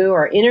taboo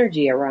or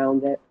energy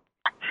around it.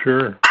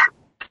 Sure.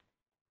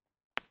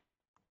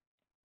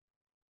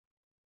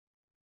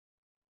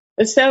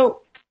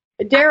 So,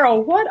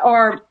 Darrell,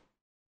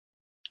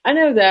 I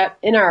know that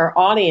in our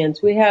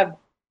audience, we have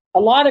a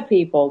lot of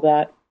people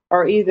that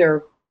are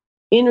either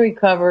in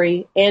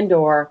recovery and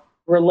or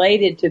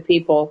related to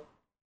people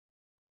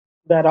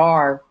that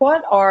are.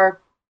 What are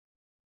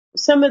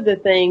some of the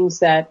things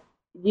that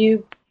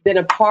you've been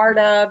a part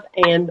of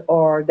and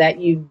or that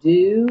you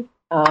do,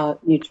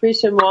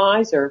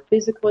 nutrition-wise or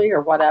physically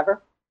or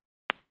whatever,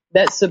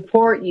 that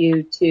support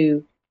you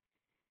to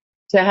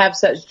have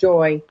such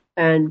joy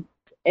and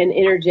an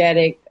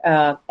energetic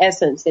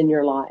essence in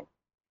your life?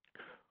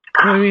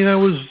 I mean, I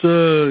was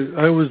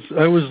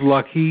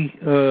lucky.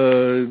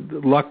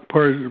 Luck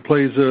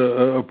plays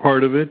a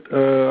part of it.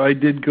 I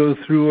did go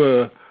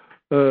through a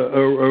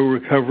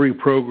recovery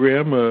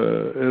program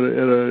at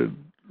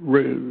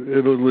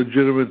a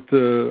legitimate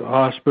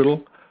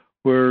hospital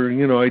where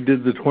I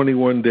did the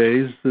 21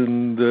 days,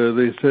 and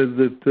they said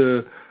that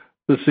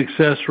the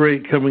success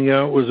rate coming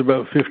out was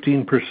about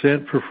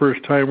 15% for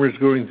first timers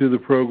going through the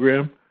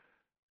program,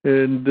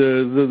 and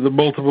the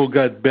multiple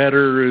got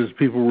better as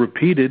people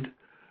repeated.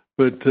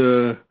 But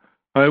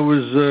I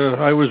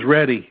was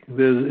ready,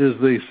 as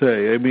they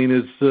say. I mean,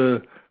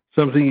 it's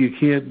something you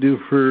can't do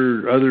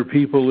for other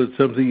people. It's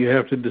something you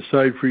have to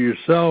decide for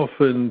yourself.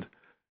 And,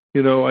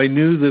 I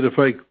knew that if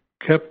I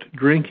kept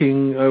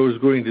drinking, I was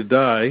going to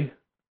die.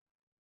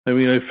 I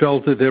mean, I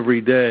felt it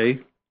every day.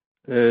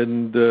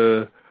 And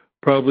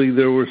probably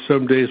there were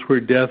some days where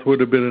death would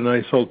have been a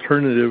nice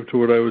alternative to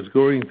what I was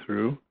going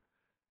through.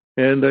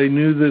 And I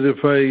knew that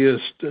if I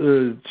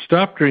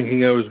stopped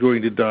drinking, I was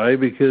going to die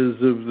because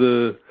of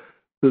the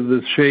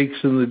shakes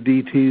and the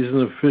DTs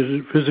and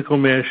the physical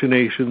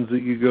machinations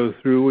that you go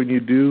through when you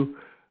do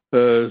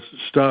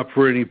stop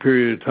for any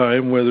period of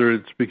time, whether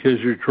it's because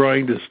you're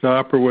trying to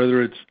stop or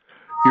whether it's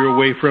you're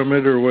away from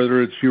it or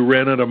whether it's you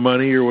ran out of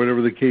money or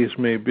whatever the case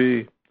may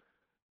be.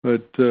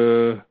 But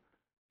they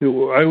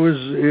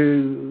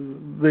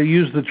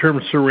use the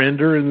term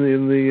surrender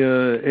in the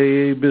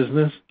AA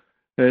business.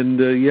 And,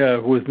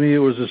 with me, it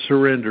was a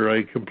surrender.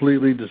 I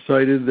completely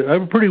decided that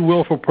I'm a pretty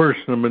willful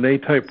person. I'm an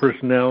A-type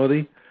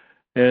personality,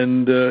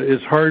 and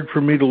it's hard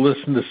for me to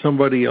listen to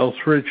somebody else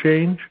for a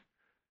change.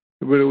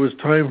 But it was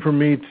time for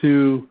me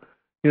to,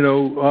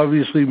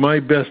 obviously my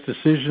best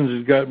decisions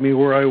had got me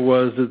where I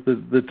was at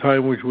the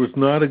time, which was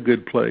not a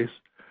good place.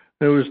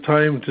 It was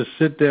time to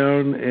sit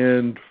down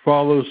and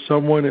follow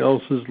someone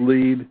else's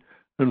lead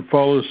and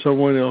follow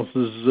someone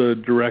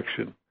else's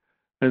direction.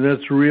 And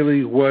that's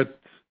really what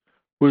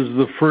was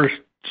the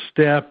first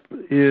step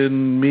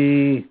in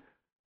me,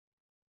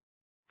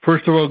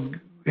 first of all,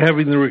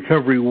 having the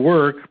recovery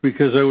work,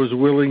 because I was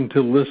willing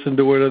to listen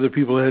to what other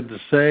people had to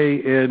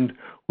say, and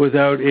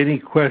without any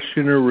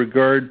question or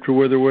regard to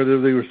whether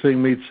they were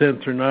saying made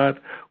sense or not,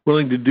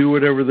 willing to do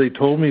whatever they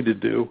told me to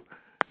do.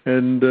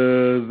 And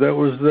that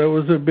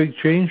was a big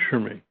change for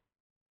me.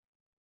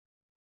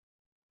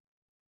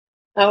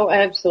 Oh,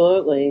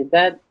 absolutely.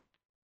 That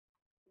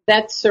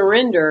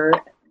surrender.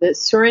 That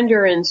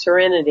surrender and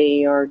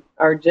serenity are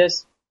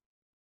just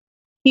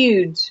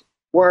huge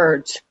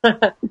words.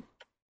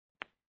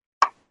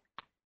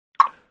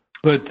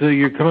 But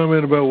your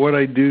comment about what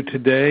I do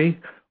today,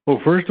 well,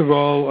 first of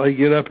all, I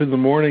get up in the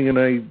morning and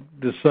I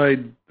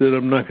decide that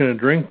I'm not going to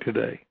drink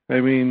today.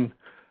 I mean,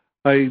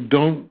 I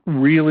don't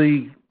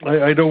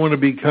want to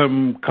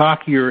become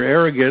cocky or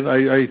arrogant.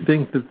 I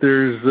think that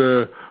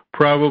there's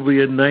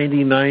probably a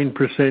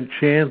 99%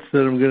 chance that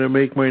I'm going to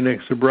make my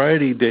next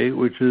sobriety date,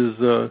 which is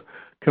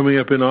coming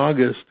up in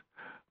August.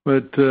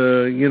 But,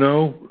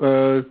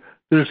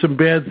 there's some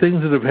bad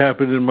things that have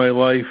happened in my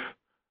life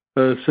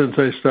since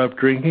I stopped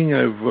drinking.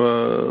 I've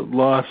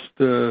lost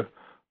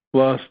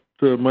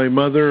my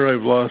mother.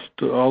 I've lost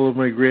all of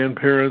my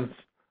grandparents.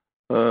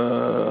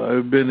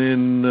 I've been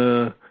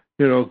in,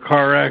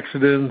 car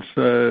accidents.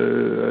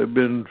 I've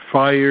been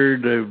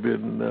fired. I've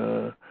been,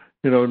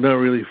 not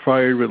really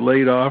fired, but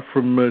laid off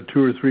from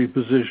 2 or 3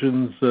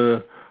 positions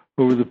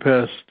over the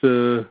past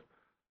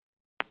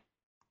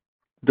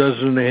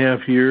dozen and a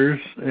half years.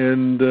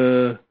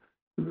 And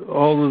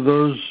all of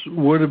those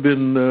would have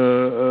been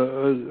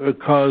a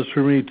cause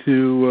for me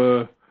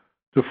to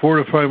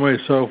fortify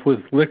myself with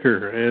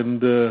liquor.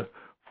 And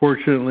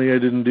fortunately, I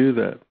didn't do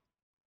that.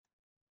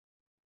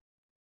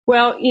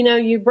 Well,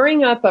 you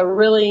bring up a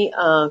really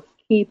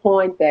key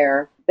point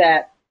there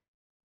that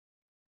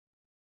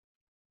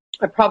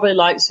I probably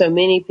like so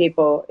many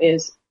people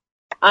is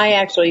I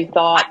actually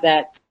thought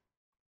that,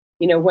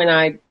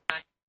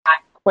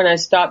 when I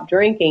stopped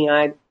drinking,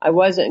 I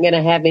wasn't going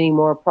to have any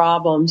more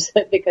problems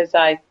because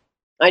I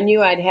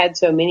knew I'd had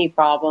so many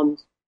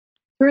problems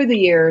through the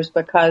years,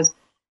 because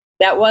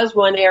that was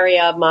one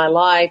area of my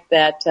life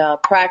that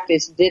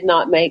practice did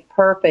not make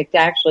perfect.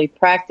 Actually,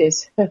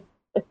 practice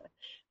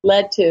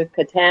led to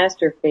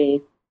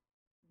catastrophe.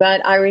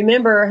 But I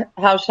remember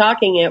how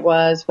shocking it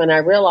was when I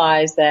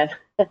realized that,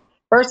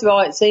 first of all,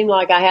 it seemed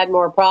like I had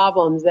more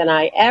problems than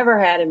I ever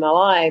had in my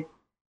life.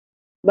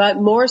 But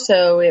more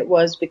so, it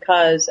was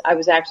because I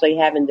was actually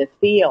having to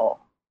feel,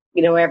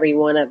 every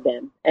one of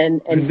them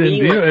and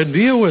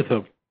deal with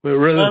them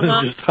rather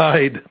than just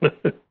hide.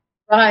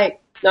 Right,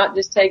 not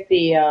just take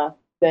the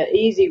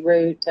easy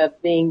route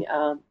of being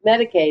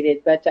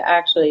medicated, but to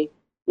actually,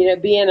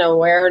 be in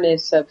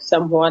awareness of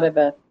somewhat of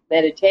a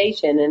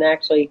meditation and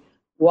actually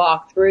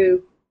walk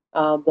through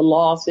the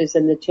losses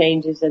and the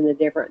changes and the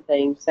different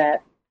things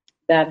that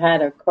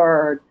had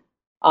occurred.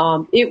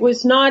 It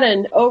was not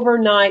an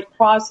overnight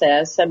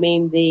process. I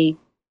mean, the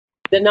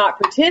not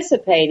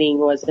participating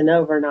was an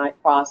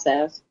overnight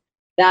process,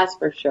 that's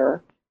for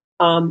sure.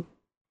 And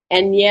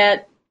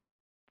yet,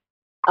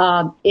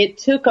 it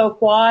took a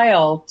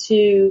while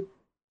to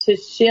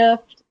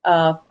shift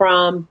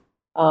from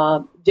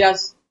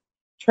just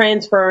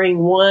transferring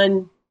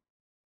one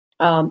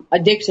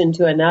addiction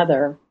to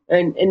another.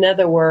 And in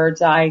other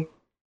words, I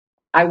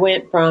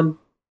went from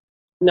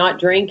not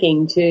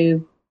drinking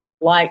to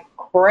like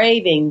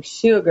craving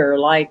sugar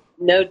like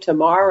no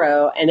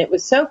tomorrow. And it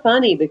was so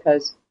funny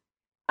because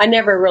I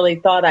never really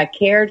thought I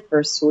cared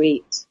for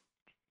sweets.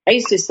 I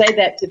used to say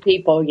that to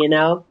people,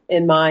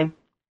 in my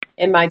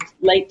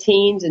late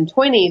teens and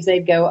 20s.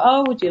 They'd go,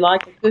 "Oh, would you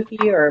like a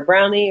cookie or a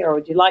brownie, or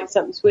would you like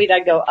something sweet?"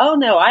 I'd go, "Oh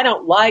no, I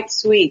don't like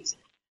sweets."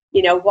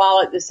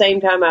 While at the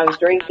same time I was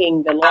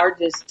drinking the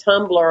largest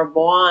tumbler of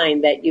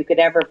wine that you could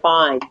ever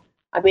find.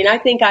 I mean, I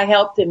think I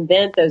helped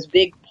invent those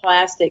big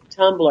plastic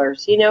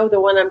tumblers. The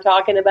one I'm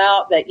talking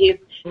about, that you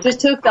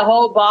just took the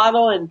whole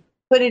bottle and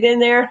put it in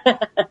there.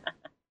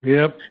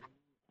 Yep.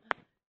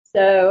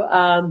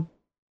 So,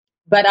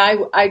 but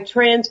I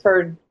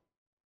transferred,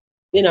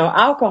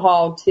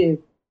 alcohol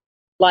to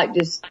like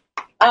just,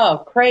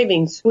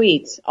 craving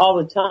sweets all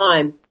the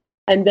time.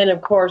 And then,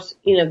 of course,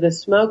 the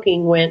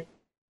smoking went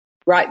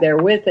right there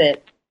with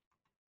it,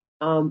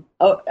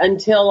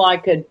 until I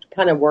could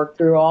kind of work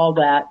through all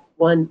that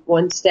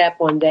one step,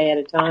 one day at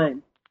a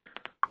time.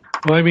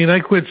 Well, I mean, I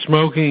quit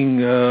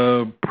smoking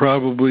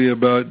probably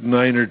about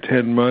 9 or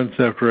 10 months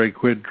after I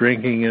quit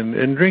drinking,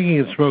 and drinking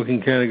and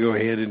smoking kind of go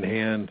hand in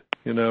hand.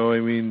 I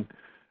mean,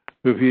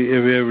 if you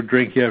have a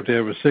drink, you have to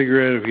have a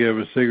cigarette. If you have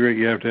a cigarette,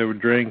 you have to have a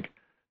drink.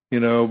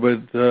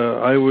 But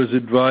I was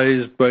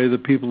advised by the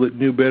people that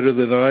knew better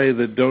than I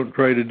that don't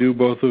try to do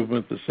both of them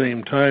at the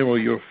same time, or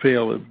you'll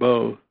fail at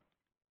both.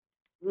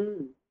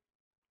 Mm.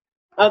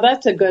 Oh,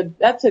 that's a good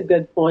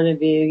point of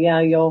view.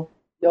 Yeah, you'll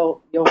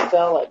fail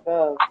at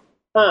both.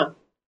 Huh.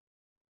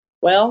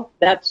 Well,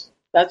 that's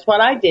what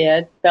I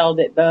did.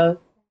 Failed at both.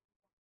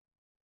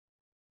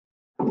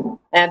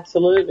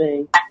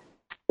 Absolutely.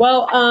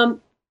 Well,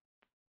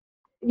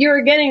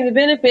 you're getting the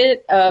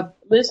benefit of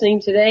listening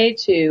today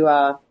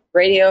to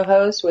Radio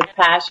Hosts with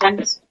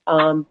Passions.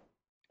 I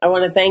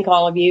want to thank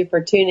all of you for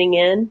tuning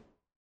in.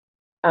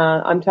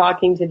 I'm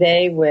talking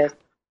today with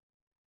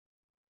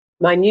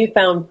my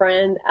newfound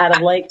friend out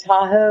of Lake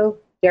Tahoe,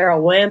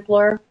 Darrell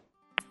Wampler.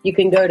 You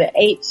can go to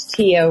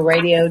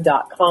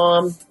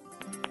htoradio.com.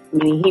 I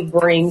mean, he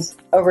brings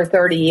over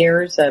 30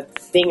 years of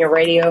being a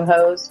radio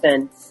host,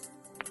 and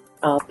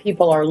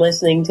people are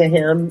listening to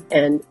him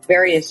and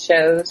various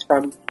shows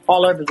from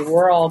all over the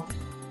world.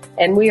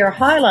 And we are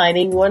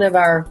highlighting one of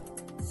our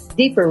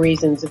deeper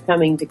reasons of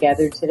coming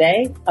together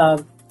today,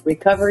 of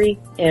recovery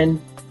and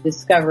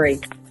discovery.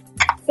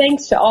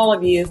 Thanks to all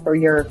of you for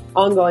your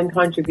ongoing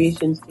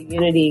contributions to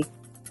Unity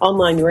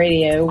Online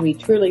Radio. We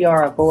truly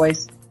are a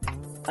voice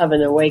of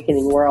an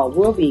awakening world.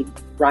 We'll be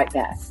right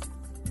back.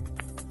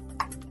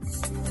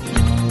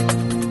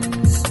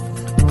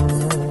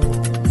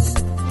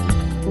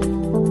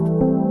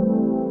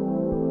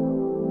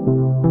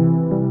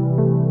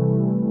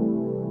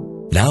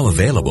 Now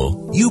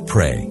available, You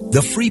Pray,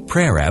 the free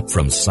prayer app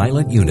from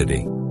Silent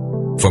Unity.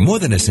 For more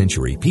than a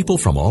century, people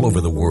from all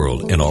over the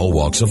world in all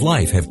walks of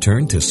life have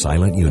turned to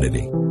Silent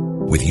Unity.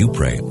 With You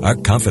Pray, our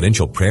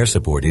confidential prayer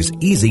support is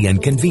easy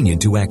and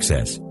convenient to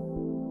access.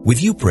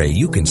 With You Pray,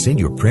 you can send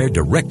your prayer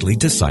directly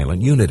to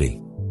Silent Unity.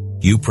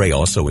 You Pray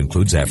also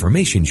includes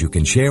affirmations you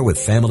can share with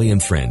family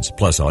and friends,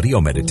 plus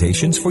audio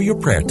meditations for your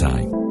prayer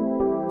time.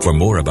 For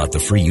more about the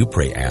free You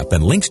Pray app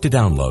and links to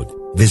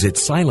download, visit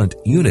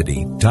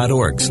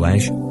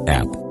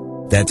silentunity.org/app.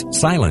 That's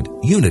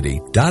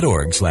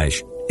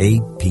silentunity.org/app.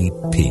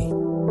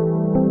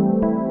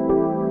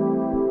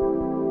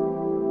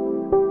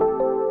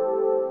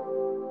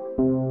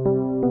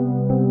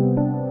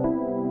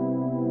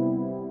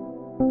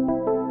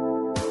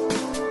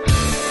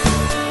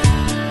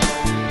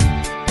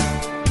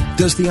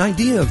 Does the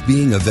idea of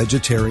being a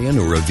vegetarian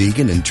or a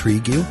vegan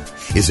intrigue you?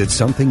 Is it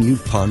something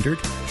you've pondered?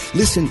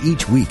 Listen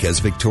each week as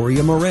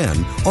Victoria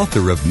Moran,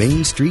 author of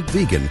Main Street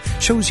Vegan,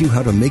 shows you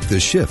how to make the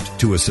shift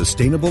to a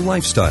sustainable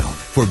lifestyle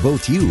for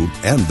both you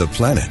and the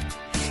planet.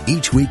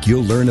 Each week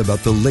you'll learn about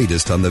the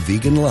latest on the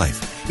vegan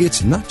life.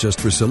 It's not just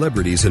for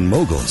celebrities and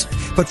moguls,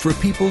 but for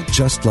people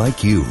just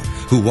like you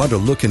who want to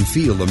look and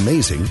feel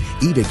amazing,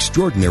 eat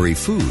extraordinary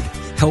food,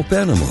 help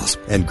animals,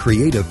 and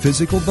create a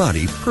physical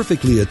body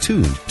perfectly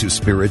attuned to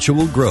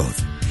spiritual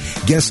growth.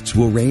 Guests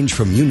will range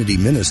from Unity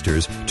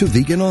ministers to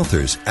vegan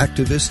authors,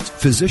 activists,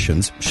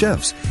 physicians,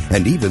 chefs,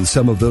 and even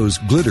some of those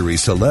glittery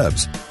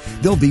celebs.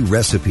 There'll be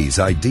recipes,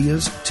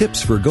 ideas,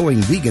 tips for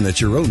going vegan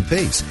at your own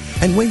pace,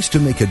 and ways to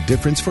make a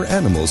difference for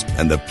animals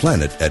and the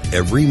planet at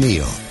every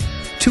meal.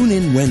 Tune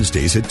in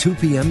Wednesdays at 2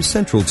 p.m.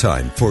 Central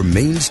Time for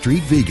Main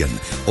Street Vegan,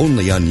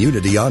 only on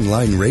Unity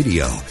Online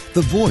Radio,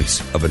 the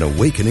voice of an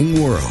awakening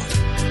world.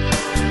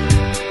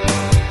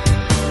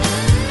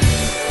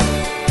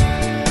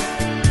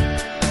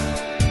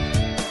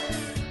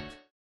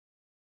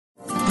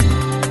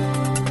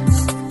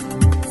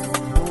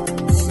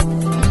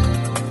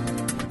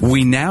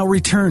 We now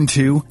return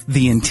to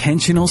The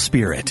Intentional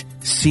Spirit,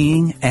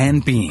 Seeing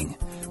and Being,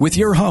 with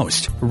your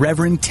host,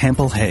 Reverend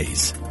Temple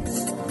Hayes.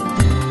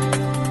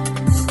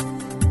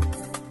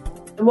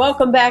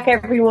 Welcome back,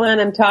 everyone.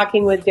 I'm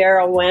talking with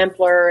Darrell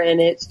Wampler, and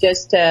it's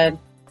just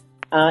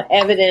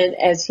evident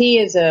as he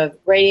is a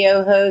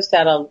radio host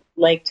out of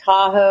Lake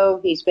Tahoe.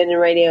 He's been in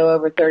radio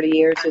over 30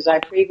 years. As I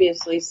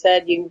previously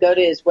said, you can go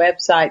to his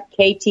website,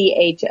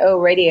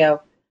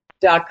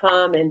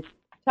 KTHOradio.com, and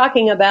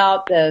talking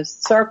about the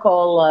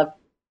circle of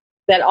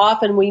that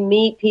often we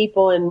meet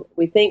people and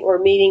we think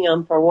we're meeting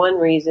them for one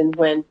reason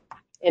when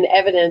in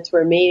evidence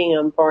we're meeting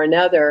them for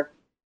another.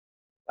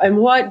 And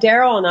what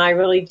Darrell and I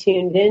really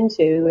tuned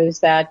into is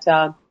that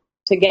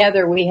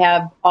together we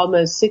have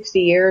almost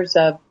 60 years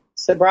of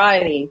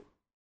sobriety.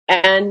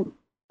 And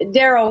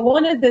Darrell,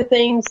 one of the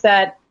things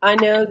that I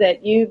know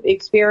that you've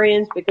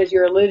experienced because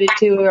you alluded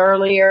to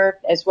earlier,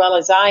 as well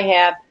as I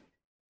have,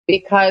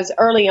 because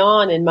early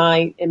on in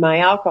my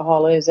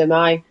alcoholism,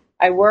 I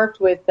worked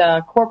with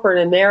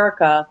corporate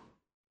America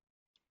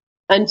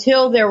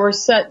until there were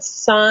such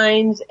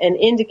signs and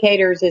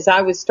indicators as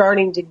I was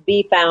starting to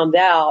be found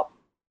out.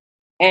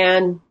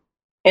 And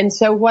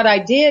so what I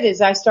did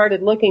is I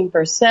started looking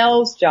for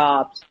sales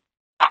jobs,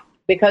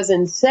 because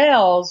in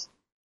sales,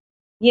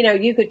 you know,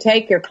 you could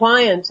take your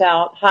clients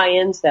out,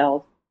 high-end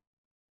sales.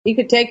 You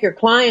could take your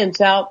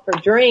clients out for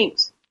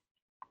drinks,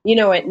 you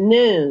know, at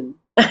noon.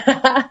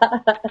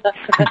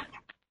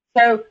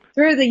 So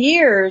through the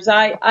years,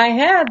 I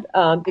have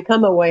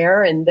become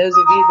aware, and those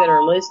of you that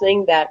are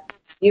listening, that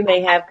you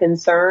may have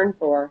concern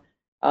for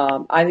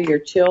either your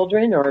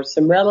children or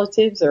some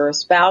relatives or a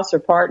spouse or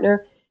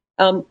partner.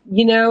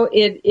 You know,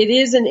 it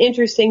is an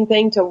interesting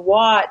thing to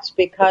watch,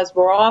 because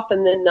more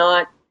often than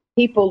not,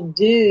 people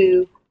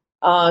do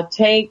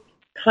take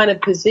kind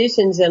of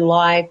positions in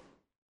life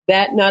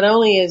that not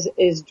only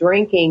is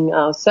drinking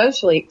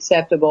socially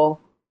acceptable,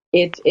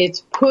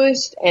 it's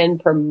pushed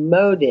and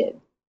promoted.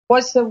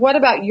 What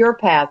about your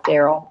path,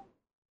 Darrell?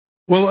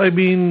 Well, I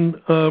mean,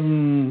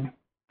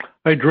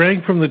 I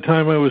drank from the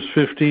time I was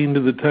 15 to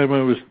the time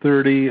I was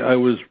 30. I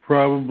was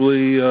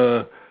probably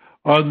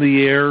on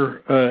the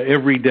air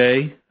every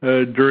day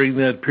during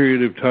that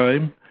period of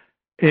time.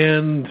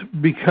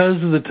 And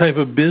because of the type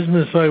of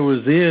business I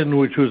was in,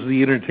 which was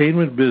the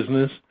entertainment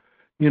business,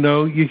 you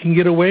know, you can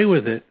get away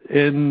with it.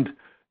 And,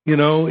 you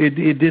know, it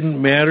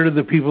didn't matter to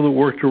the people that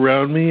worked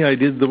around me. I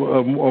did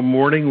a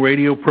morning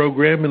radio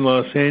program in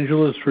Los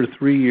Angeles for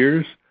 3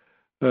 years.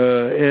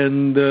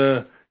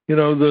 You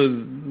know,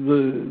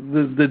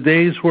 the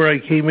days where I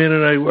came in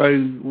and I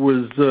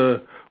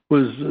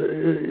was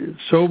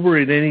sober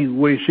in any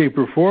way, shape,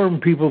 or form,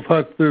 people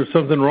thought there was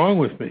something wrong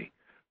with me,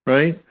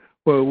 right?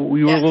 Well,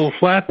 we were a little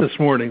flat this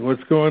morning.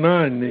 What's going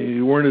on?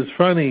 You weren't as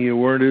funny. You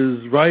weren't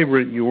as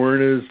vibrant. You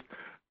weren't as,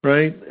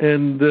 right?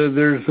 And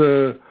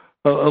there's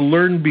a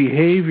learned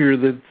behavior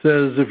that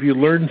says if you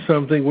learn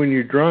something when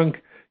you're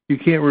drunk, you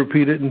can't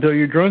repeat it until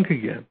you're drunk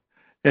again.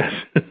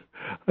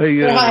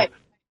 Right.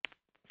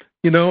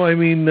 It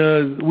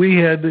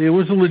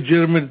was a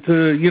legitimate,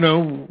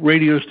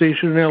 radio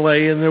station in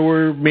L.A., and there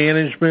were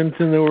management,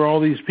 and there were all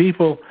these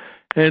people.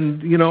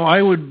 And,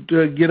 I would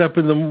get up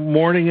in the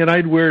morning, and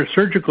I'd wear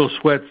surgical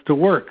sweats to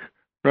work,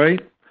 right?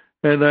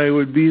 And I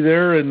would be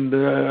there, and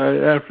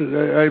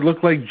I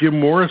looked like Jim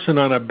Morrison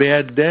on a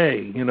bad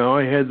day.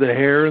 I had the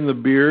hair and the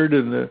beard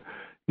and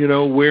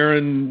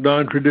wearing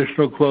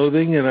non-traditional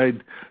clothing, and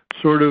I'd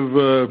sort of,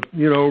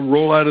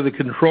 roll out of the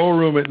control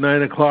room at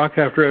 9 o'clock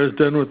after I was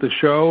done with the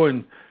show,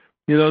 and,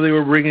 they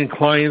were bringing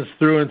clients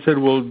through and said,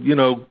 well,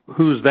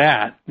 who's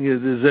that?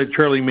 Is that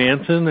Charlie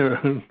Manson? Or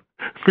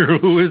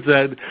who is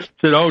that?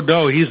 Said, oh,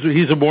 no,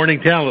 he's a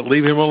morning talent.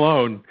 Leave him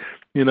alone.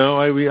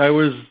 I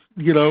was,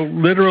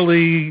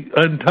 literally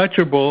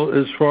untouchable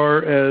as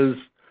far as,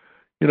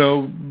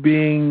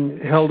 being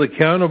held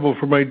accountable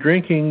for my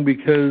drinking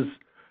because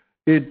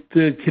it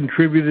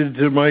contributed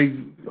to my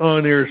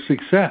on-air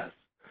success.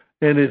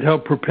 And it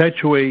helped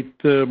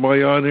perpetuate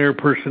my on-air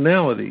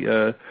personality.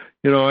 I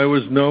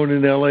was known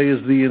in L.A.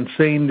 as the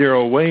insane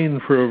Darrell Wayne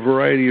for a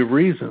variety of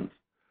reasons,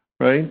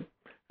 right?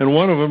 And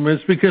one of them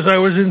is because I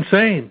was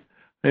insane.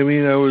 I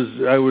mean, I was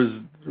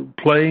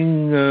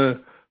playing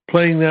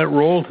that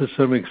role to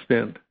some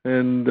extent,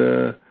 and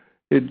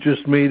it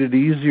just made it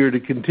easier to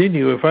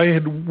continue. If I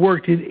had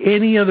worked in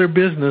any other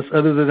business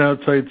other than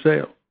outside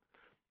sales,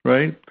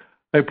 right?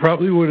 I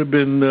probably would have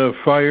been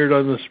fired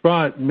on the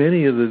spot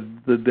many of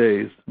the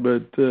days,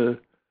 but it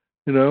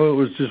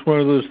was just one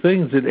of those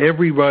things that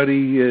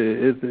everybody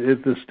at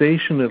the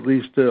station, at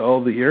least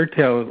all the air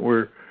talent,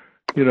 were,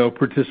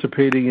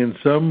 participating in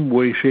some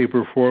way, shape,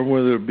 or form,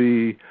 whether it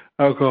be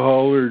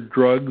alcohol or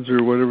drugs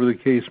or whatever the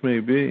case may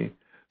be.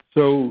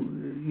 So,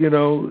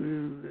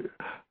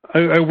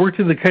 I worked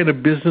in the kind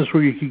of business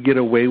where you could get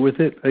away with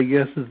it, I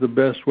guess is the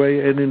best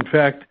way. And in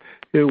fact,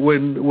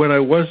 when I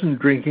wasn't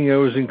drinking, I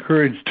was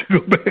encouraged to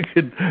go back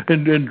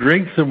and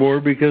drink some more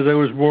because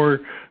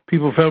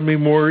people found me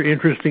more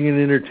interesting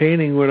and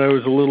entertaining when I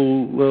was a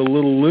little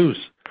loose,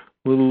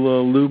 a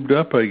little lubed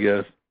up, I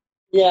guess.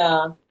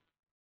 Yeah.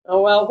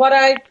 Oh, well, what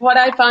I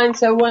find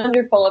so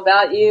wonderful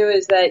about you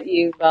is that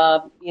you've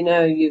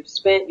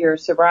spent your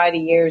sobriety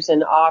years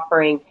in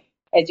offering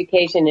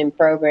education and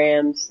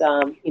programs,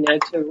 to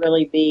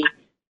really be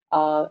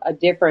a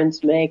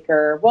difference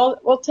maker. Well,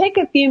 we'll take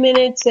a few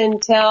minutes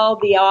and tell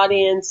the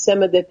audience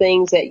some of the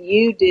things that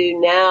you do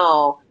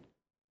now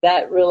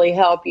that really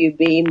help you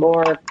be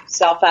more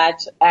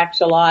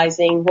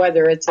self-actualizing,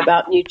 whether it's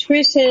about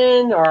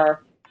nutrition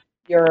or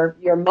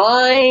your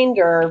mind,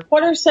 or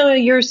what are some of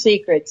your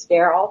secrets,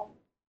 Darrell?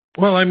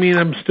 Well, I mean,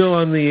 I'm still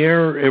on the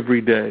air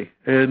every day,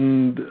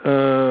 and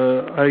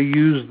I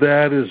use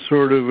that as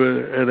sort of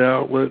an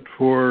outlet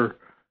for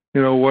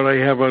what I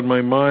have on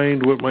my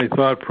mind, what my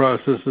thought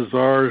processes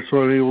are,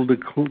 so I'm able to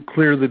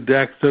clear the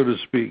deck, so to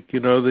speak.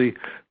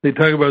 They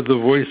talk about the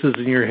voices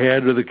in your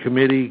head or the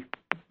committee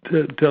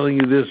telling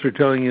you this or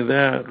telling you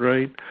that,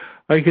 right?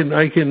 I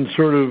can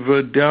sort of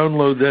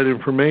download that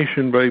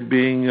information by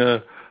being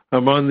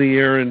I'm on the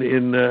air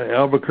in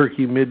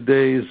Albuquerque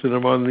middays, and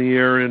I'm on the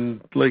air in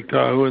Lake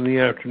Tahoe in the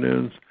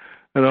afternoons,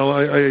 and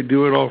I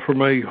do it all from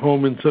my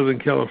home in Southern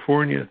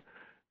California,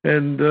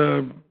 and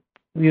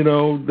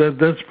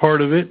that's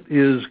part of it,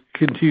 is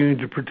continuing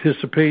to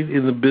participate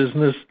in the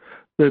business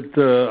that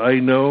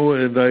I know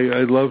and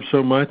I love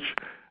so much,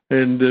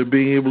 and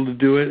being able to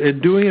do it,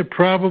 and doing it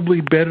probably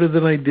better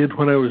than I did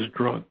when I was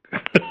drunk.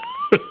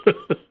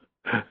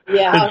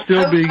 Yeah, and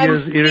still being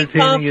as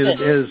entertaining and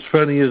as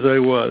funny as I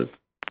was.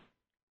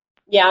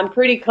 Yeah, I'm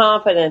pretty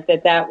confident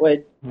that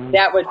would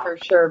for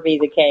sure be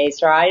the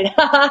case, right?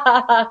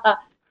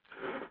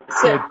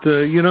 But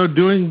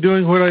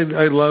doing what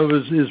I love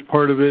is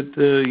part of it.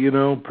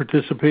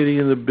 Participating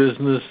in the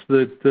business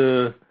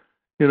that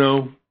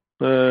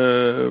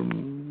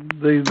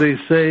they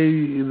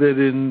say that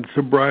in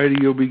sobriety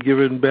you'll be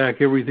given back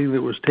everything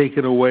that was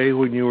taken away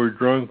when you were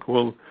drunk.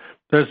 Well,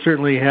 that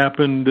certainly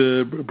happened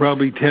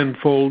probably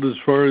tenfold as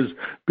far as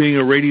being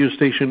a radio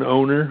station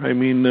owner. I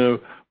mean,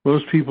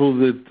 most people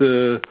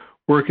that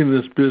work in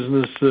this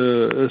business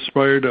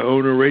aspire to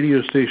own a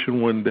radio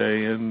station one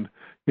day, and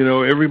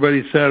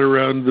everybody sat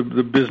around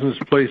the business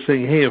place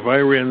saying, hey, if I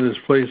ran this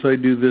place,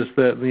 I'd do this,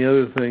 that, and the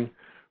other thing.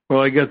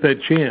 Well, I got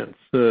that chance.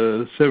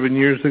 7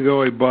 years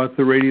ago, I bought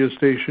the radio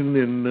station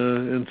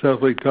in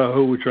South Lake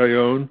Tahoe, which I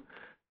own,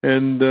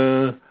 and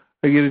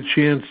I get a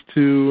chance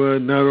to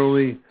not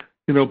only,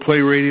 play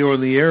radio on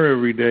the air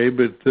every day,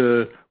 but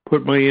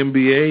put my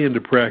MBA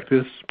into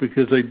practice,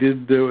 because I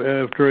did,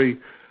 after I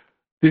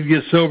did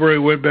get sober, I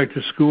went back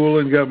to school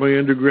and got my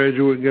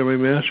undergraduate and got my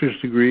master's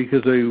degree,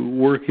 because I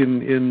work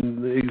in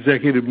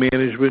executive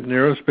management in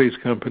aerospace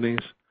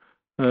companies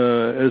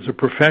as a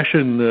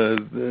profession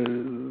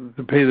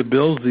to pay the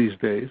bills these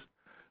days,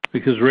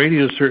 because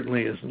radio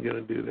certainly isn't going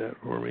to do that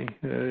for me.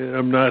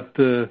 I'm not,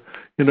 and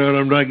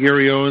I'm not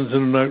Gary Owens,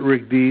 and I'm not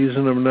Rick Dees,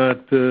 and I'm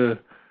not,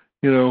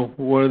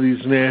 one of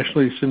these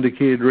nationally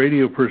syndicated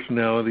radio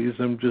personalities.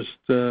 I'm just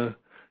a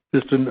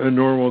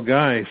normal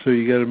guy, so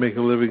you got to make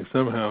a living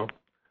somehow.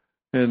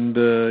 And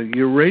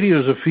your radio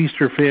is a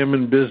feast or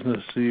famine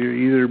business. So you're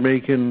either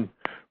making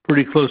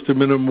pretty close to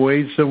minimum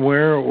wage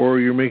somewhere, or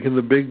you're making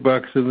the big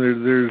bucks,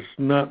 and there's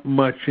not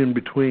much in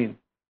between.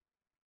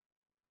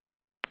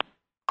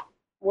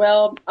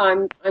 Well,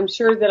 I'm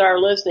sure that our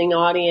listening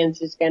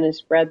audience is going to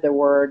spread the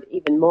word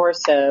even more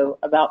so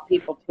about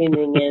people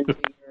tuning in to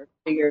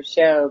your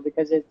show,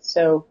 because it's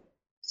so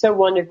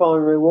wonderful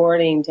and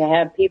rewarding to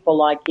have people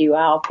like you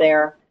out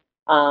there,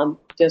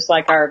 just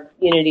like our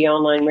Unity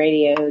Online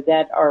Radio,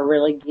 that are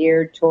really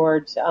geared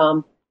towards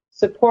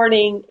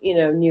supporting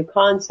new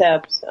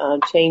concepts,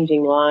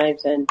 changing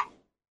lives,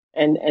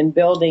 and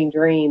building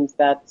dreams.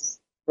 That's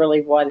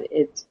really what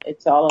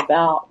it's all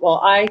about. Well,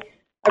 I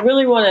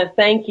really want to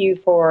thank you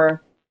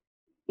for,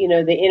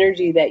 the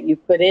energy that you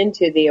put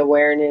into the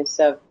awareness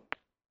of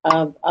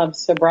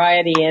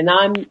sobriety. And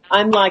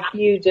I'm like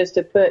you, just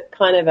to put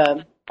kind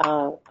of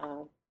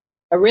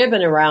a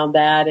ribbon around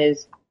that,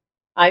 is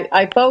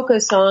I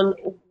focus on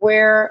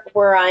where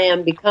I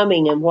am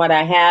becoming and what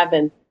I have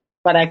and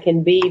what I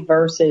can be,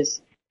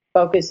 versus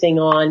focusing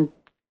on,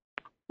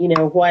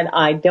 what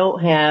I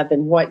don't have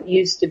and what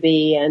used to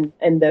be and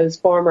those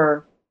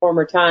former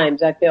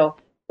times. I feel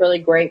really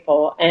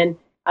grateful. And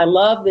I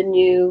love the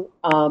new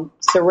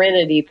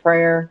serenity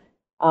prayer.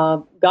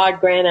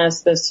 God grant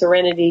us the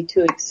serenity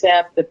to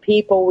accept the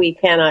people we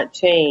cannot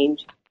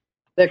change,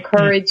 the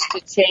courage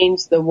to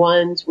change the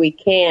ones we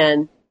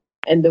can,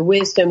 and the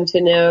wisdom to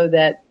know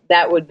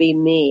that would be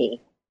me.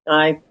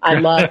 I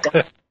love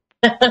that.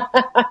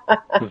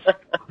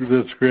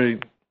 That's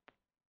great.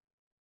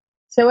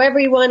 So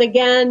everyone,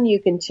 again,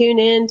 you can tune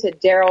in to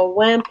Darrell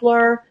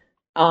Wampler,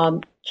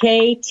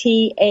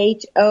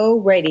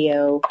 KTHO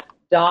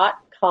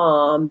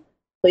Radio.com.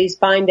 Please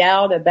find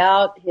out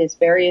about his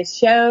various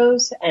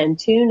shows and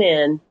tune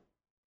in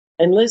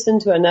and listen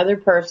to another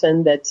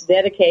person that's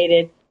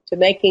dedicated to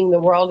making the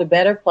world a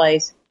better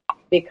place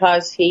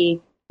because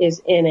he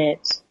is in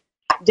it.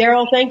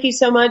 Darrell, thank you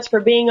so much for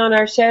being on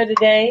our show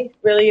today.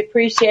 Really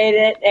appreciate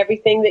it,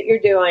 everything that you're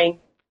doing.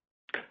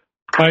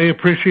 I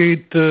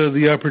appreciate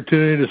the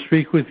opportunity to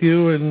speak with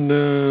you,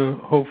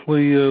 and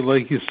hopefully,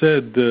 like you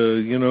said,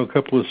 a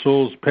couple of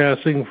souls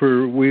passing.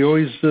 We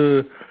always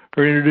are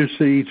introduced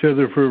to each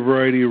other for a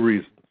variety of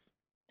reasons.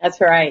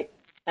 That's right.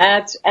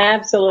 That's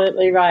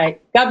absolutely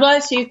right. God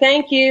bless you.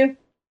 Thank you.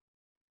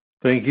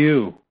 Thank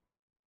you.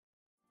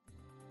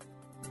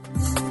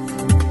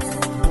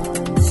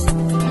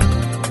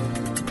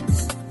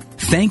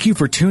 Thank you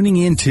for tuning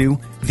in to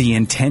The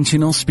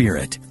Intentional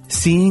Spirit,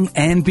 Seeing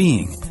and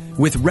Being,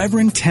 with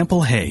Reverend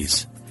Temple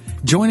Hayes.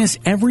 Join us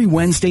every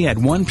Wednesday at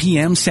 1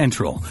 p.m.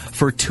 Central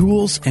for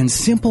tools and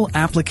simple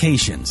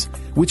applications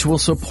which will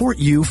support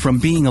you from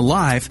being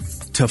alive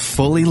to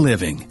fully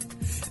living.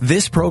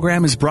 This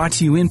program is brought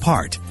to you in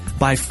part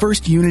by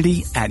First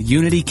Unity at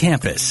Unity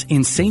Campus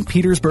in St.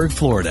 Petersburg,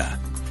 Florida.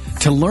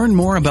 To learn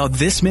more about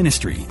this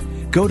ministry,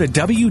 go to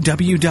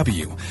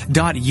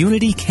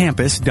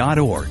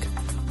www.unitycampus.org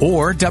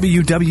or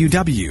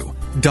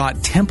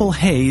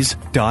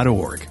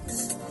www.templehays.org.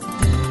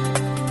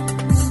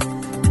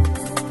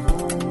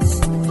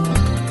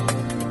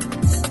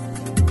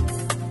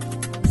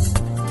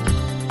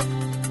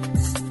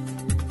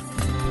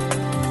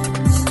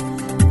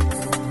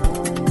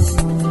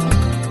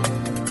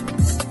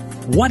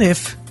 What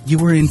if you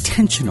were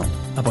intentional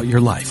about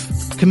your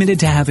life,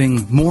 committed to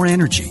having more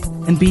energy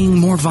and being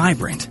more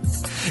vibrant?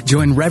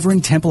 Join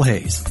Reverend Temple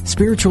Hayes,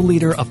 spiritual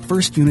leader of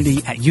First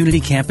Unity at Unity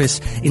Campus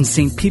in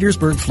St.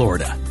 Petersburg,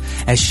 Florida,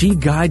 as she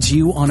guides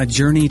you on a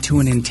journey to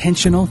an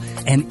intentional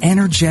and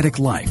energetic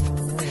life.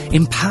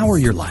 Empower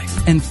your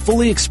life and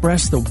fully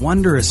express the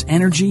wondrous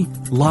energy,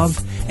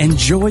 love, and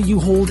joy you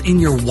hold in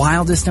your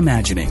wildest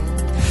imagining.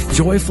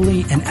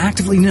 Joyfully and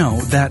actively know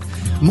that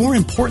more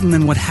important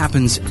than what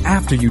happens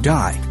after you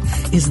die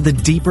is the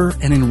deeper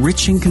and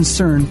enriching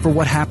concern for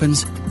what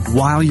happens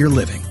while you're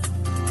living.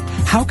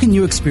 How can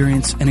you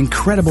experience an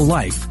incredible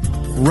life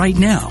right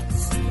now?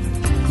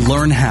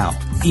 Learn how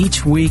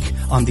each week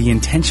on The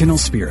Intentional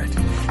Spirit,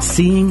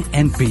 Seeing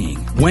and Being,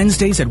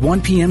 Wednesdays at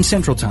 1 p.m.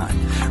 Central Time,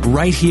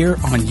 right here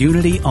on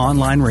Unity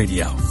Online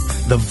Radio,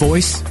 the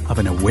voice of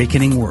an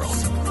awakening world.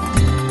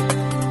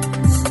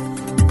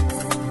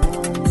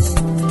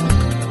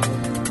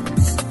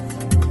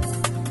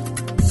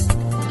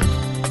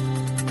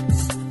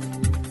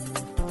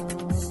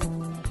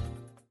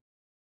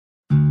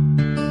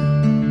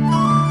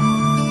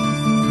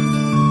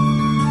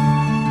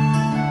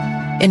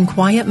 In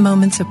quiet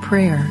moments of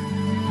prayer,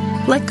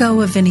 let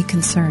go of any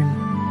concern.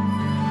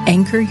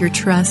 Anchor your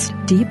trust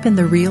deep in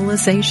the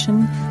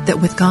realization that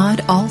with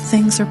God all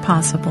things are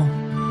possible.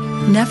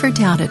 Never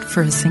doubt it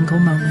for a single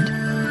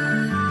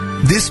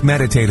moment. This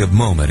meditative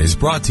moment is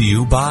brought to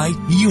you by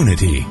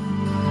Unity.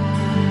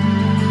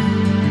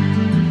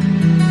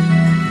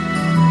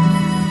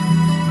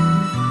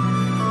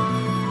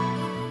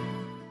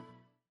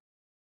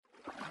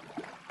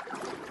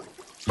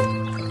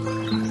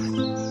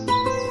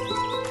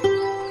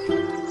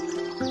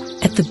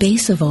 At the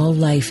base of all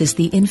life is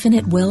the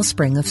infinite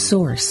wellspring of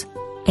Source,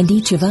 and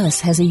each of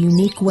us has a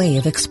unique way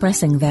of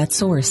expressing that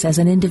Source as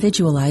an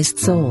individualized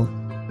soul.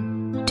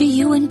 Do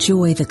you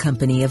enjoy the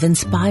company of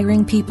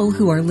inspiring people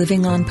who are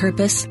living on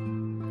purpose?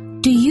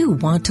 Do you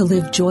want to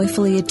live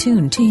joyfully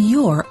attuned to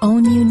your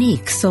own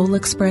unique soul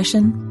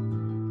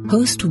expression?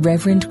 Host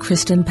Reverend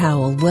Kristen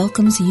Powell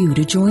welcomes you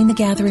to join the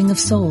gathering of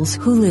souls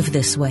who live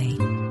this way.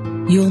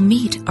 You'll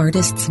meet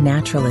artists,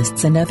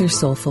 naturalists, and other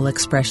soulful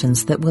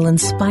expressions that will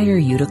inspire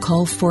you to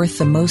call forth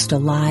the most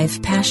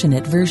alive,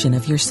 passionate version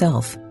of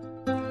yourself.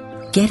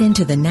 Get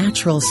into the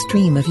natural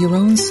stream of your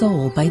own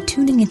soul by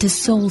tuning into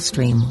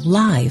Soulstream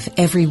live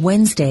every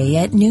Wednesday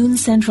at noon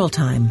Central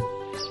Time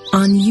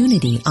on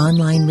Unity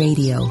Online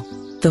Radio,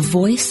 the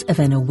voice of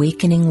an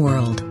awakening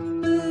world.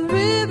 The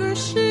river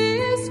she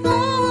is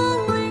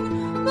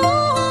flowing,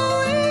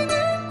 flowing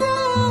and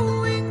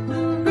flowing.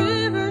 The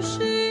river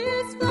she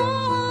is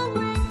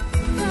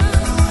flowing down.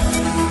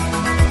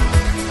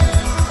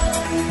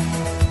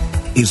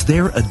 Is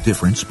there a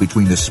difference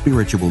between the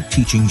spiritual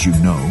teachings you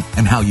know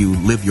and how you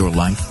live your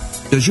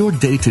life? Does your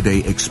day-to-day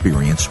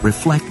experience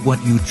reflect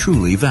what you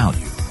truly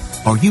value?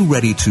 Are you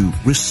ready to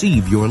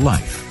receive your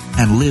life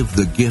and live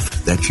the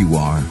gift that you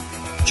are?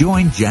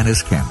 Join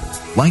Janice Campbell,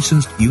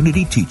 licensed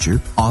Unity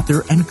teacher,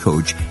 author, and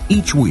coach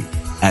each week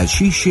as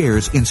she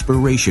shares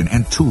inspiration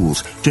and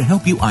tools to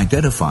help you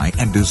identify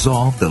and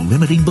dissolve the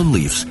limiting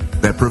beliefs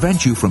that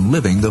prevent you from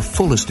living the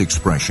fullest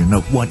expression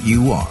of what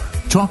you are.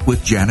 Talk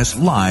with Janice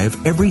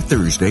live every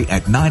Thursday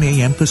at 9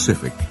 a.m.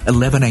 Pacific,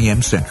 11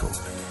 a.m. Central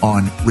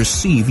on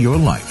Receive Your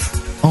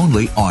Life,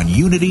 only on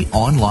Unity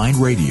Online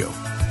Radio,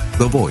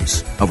 the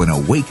voice of an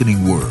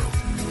awakening world.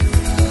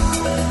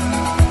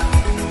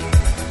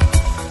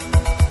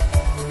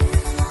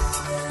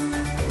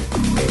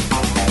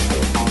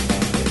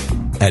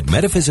 At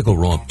Metaphysical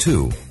Romp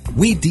 2,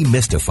 we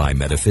demystify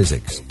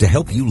metaphysics to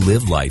help you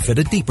live life at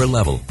a deeper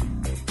level.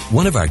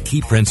 One of our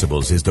key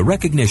principles is the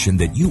recognition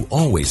that you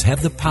always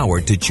have the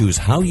power to choose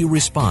how you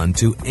respond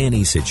to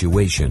any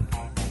situation.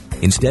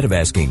 Instead of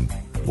asking,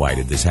 "Why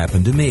did this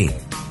happen to me?"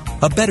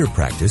 a better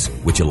practice,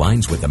 which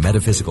aligns with the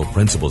metaphysical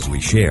principles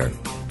we share,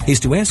 is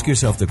to ask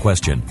yourself the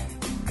question,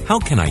 "How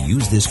can I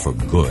use this for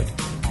good?"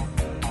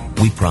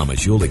 We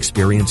promise you'll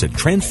experience a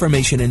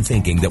transformation in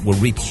thinking that will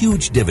reap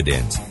huge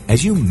dividends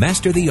as you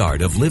master the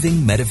art of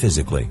living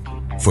metaphysically.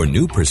 For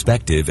new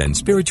perspective and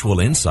spiritual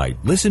insight,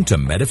 listen to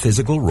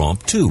Metaphysical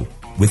Romp 2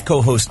 with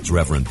co-hosts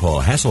Reverend Paul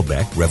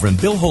Hasselbeck,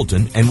 Reverend Bill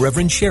Holton, and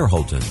Reverend Cher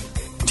Holton.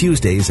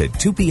 Tuesdays at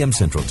 2 p.m.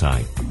 Central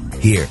Time,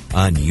 here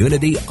on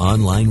Unity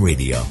Online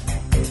Radio.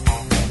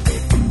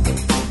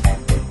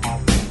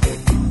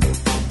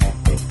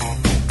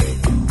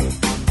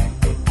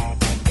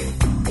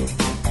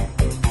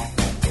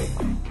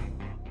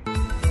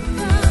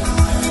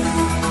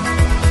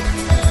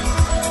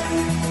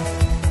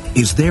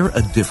 Is there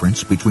a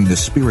difference between the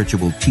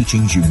spiritual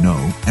teachings you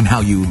know and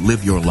how you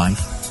live your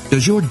life?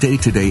 Does your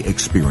day-to-day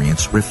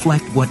experience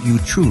reflect what you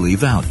truly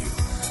value?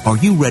 Are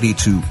you ready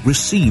to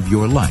receive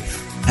your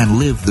life and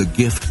live the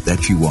gift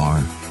that you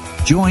are?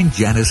 Join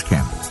Janice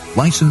Campbell,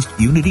 licensed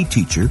Unity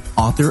teacher,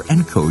 author,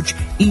 and coach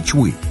each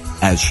week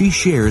as she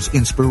shares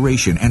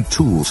inspiration and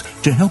tools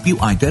to help you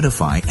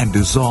identify and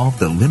dissolve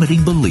the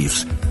limiting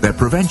beliefs that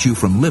prevent you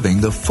from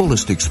living the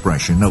fullest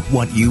expression of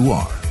what you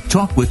are.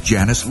 Talk with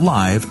Janice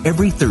live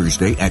every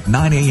Thursday at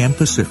 9 a.m.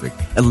 Pacific,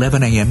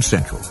 11 a.m.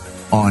 Central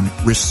on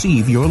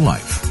Receive Your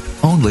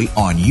Life, only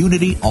on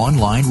Unity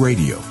Online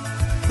Radio,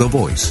 the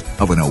voice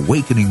of an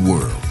awakening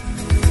world.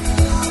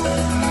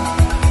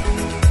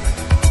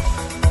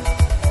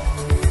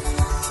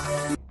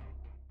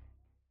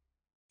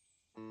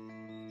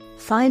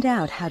 Find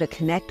out how to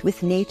connect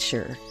with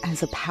nature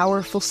as a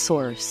powerful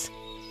source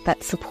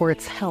that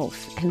supports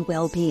health and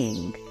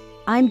well-being.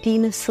 I'm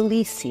Dina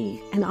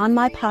Salisi, and on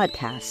my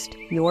podcast,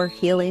 Your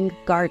Healing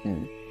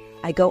Garden,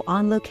 I go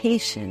on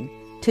location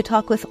to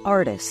talk with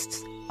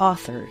artists,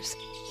 authors,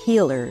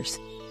 healers,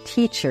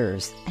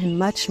 teachers, and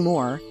much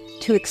more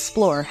to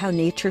explore how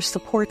nature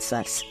supports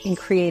us in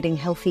creating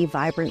healthy,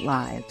 vibrant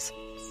lives.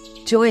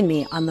 Join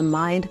me on the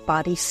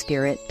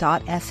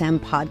mindbodyspirit.fm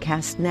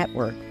podcast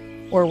network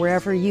or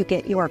wherever you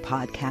get your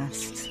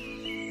podcasts.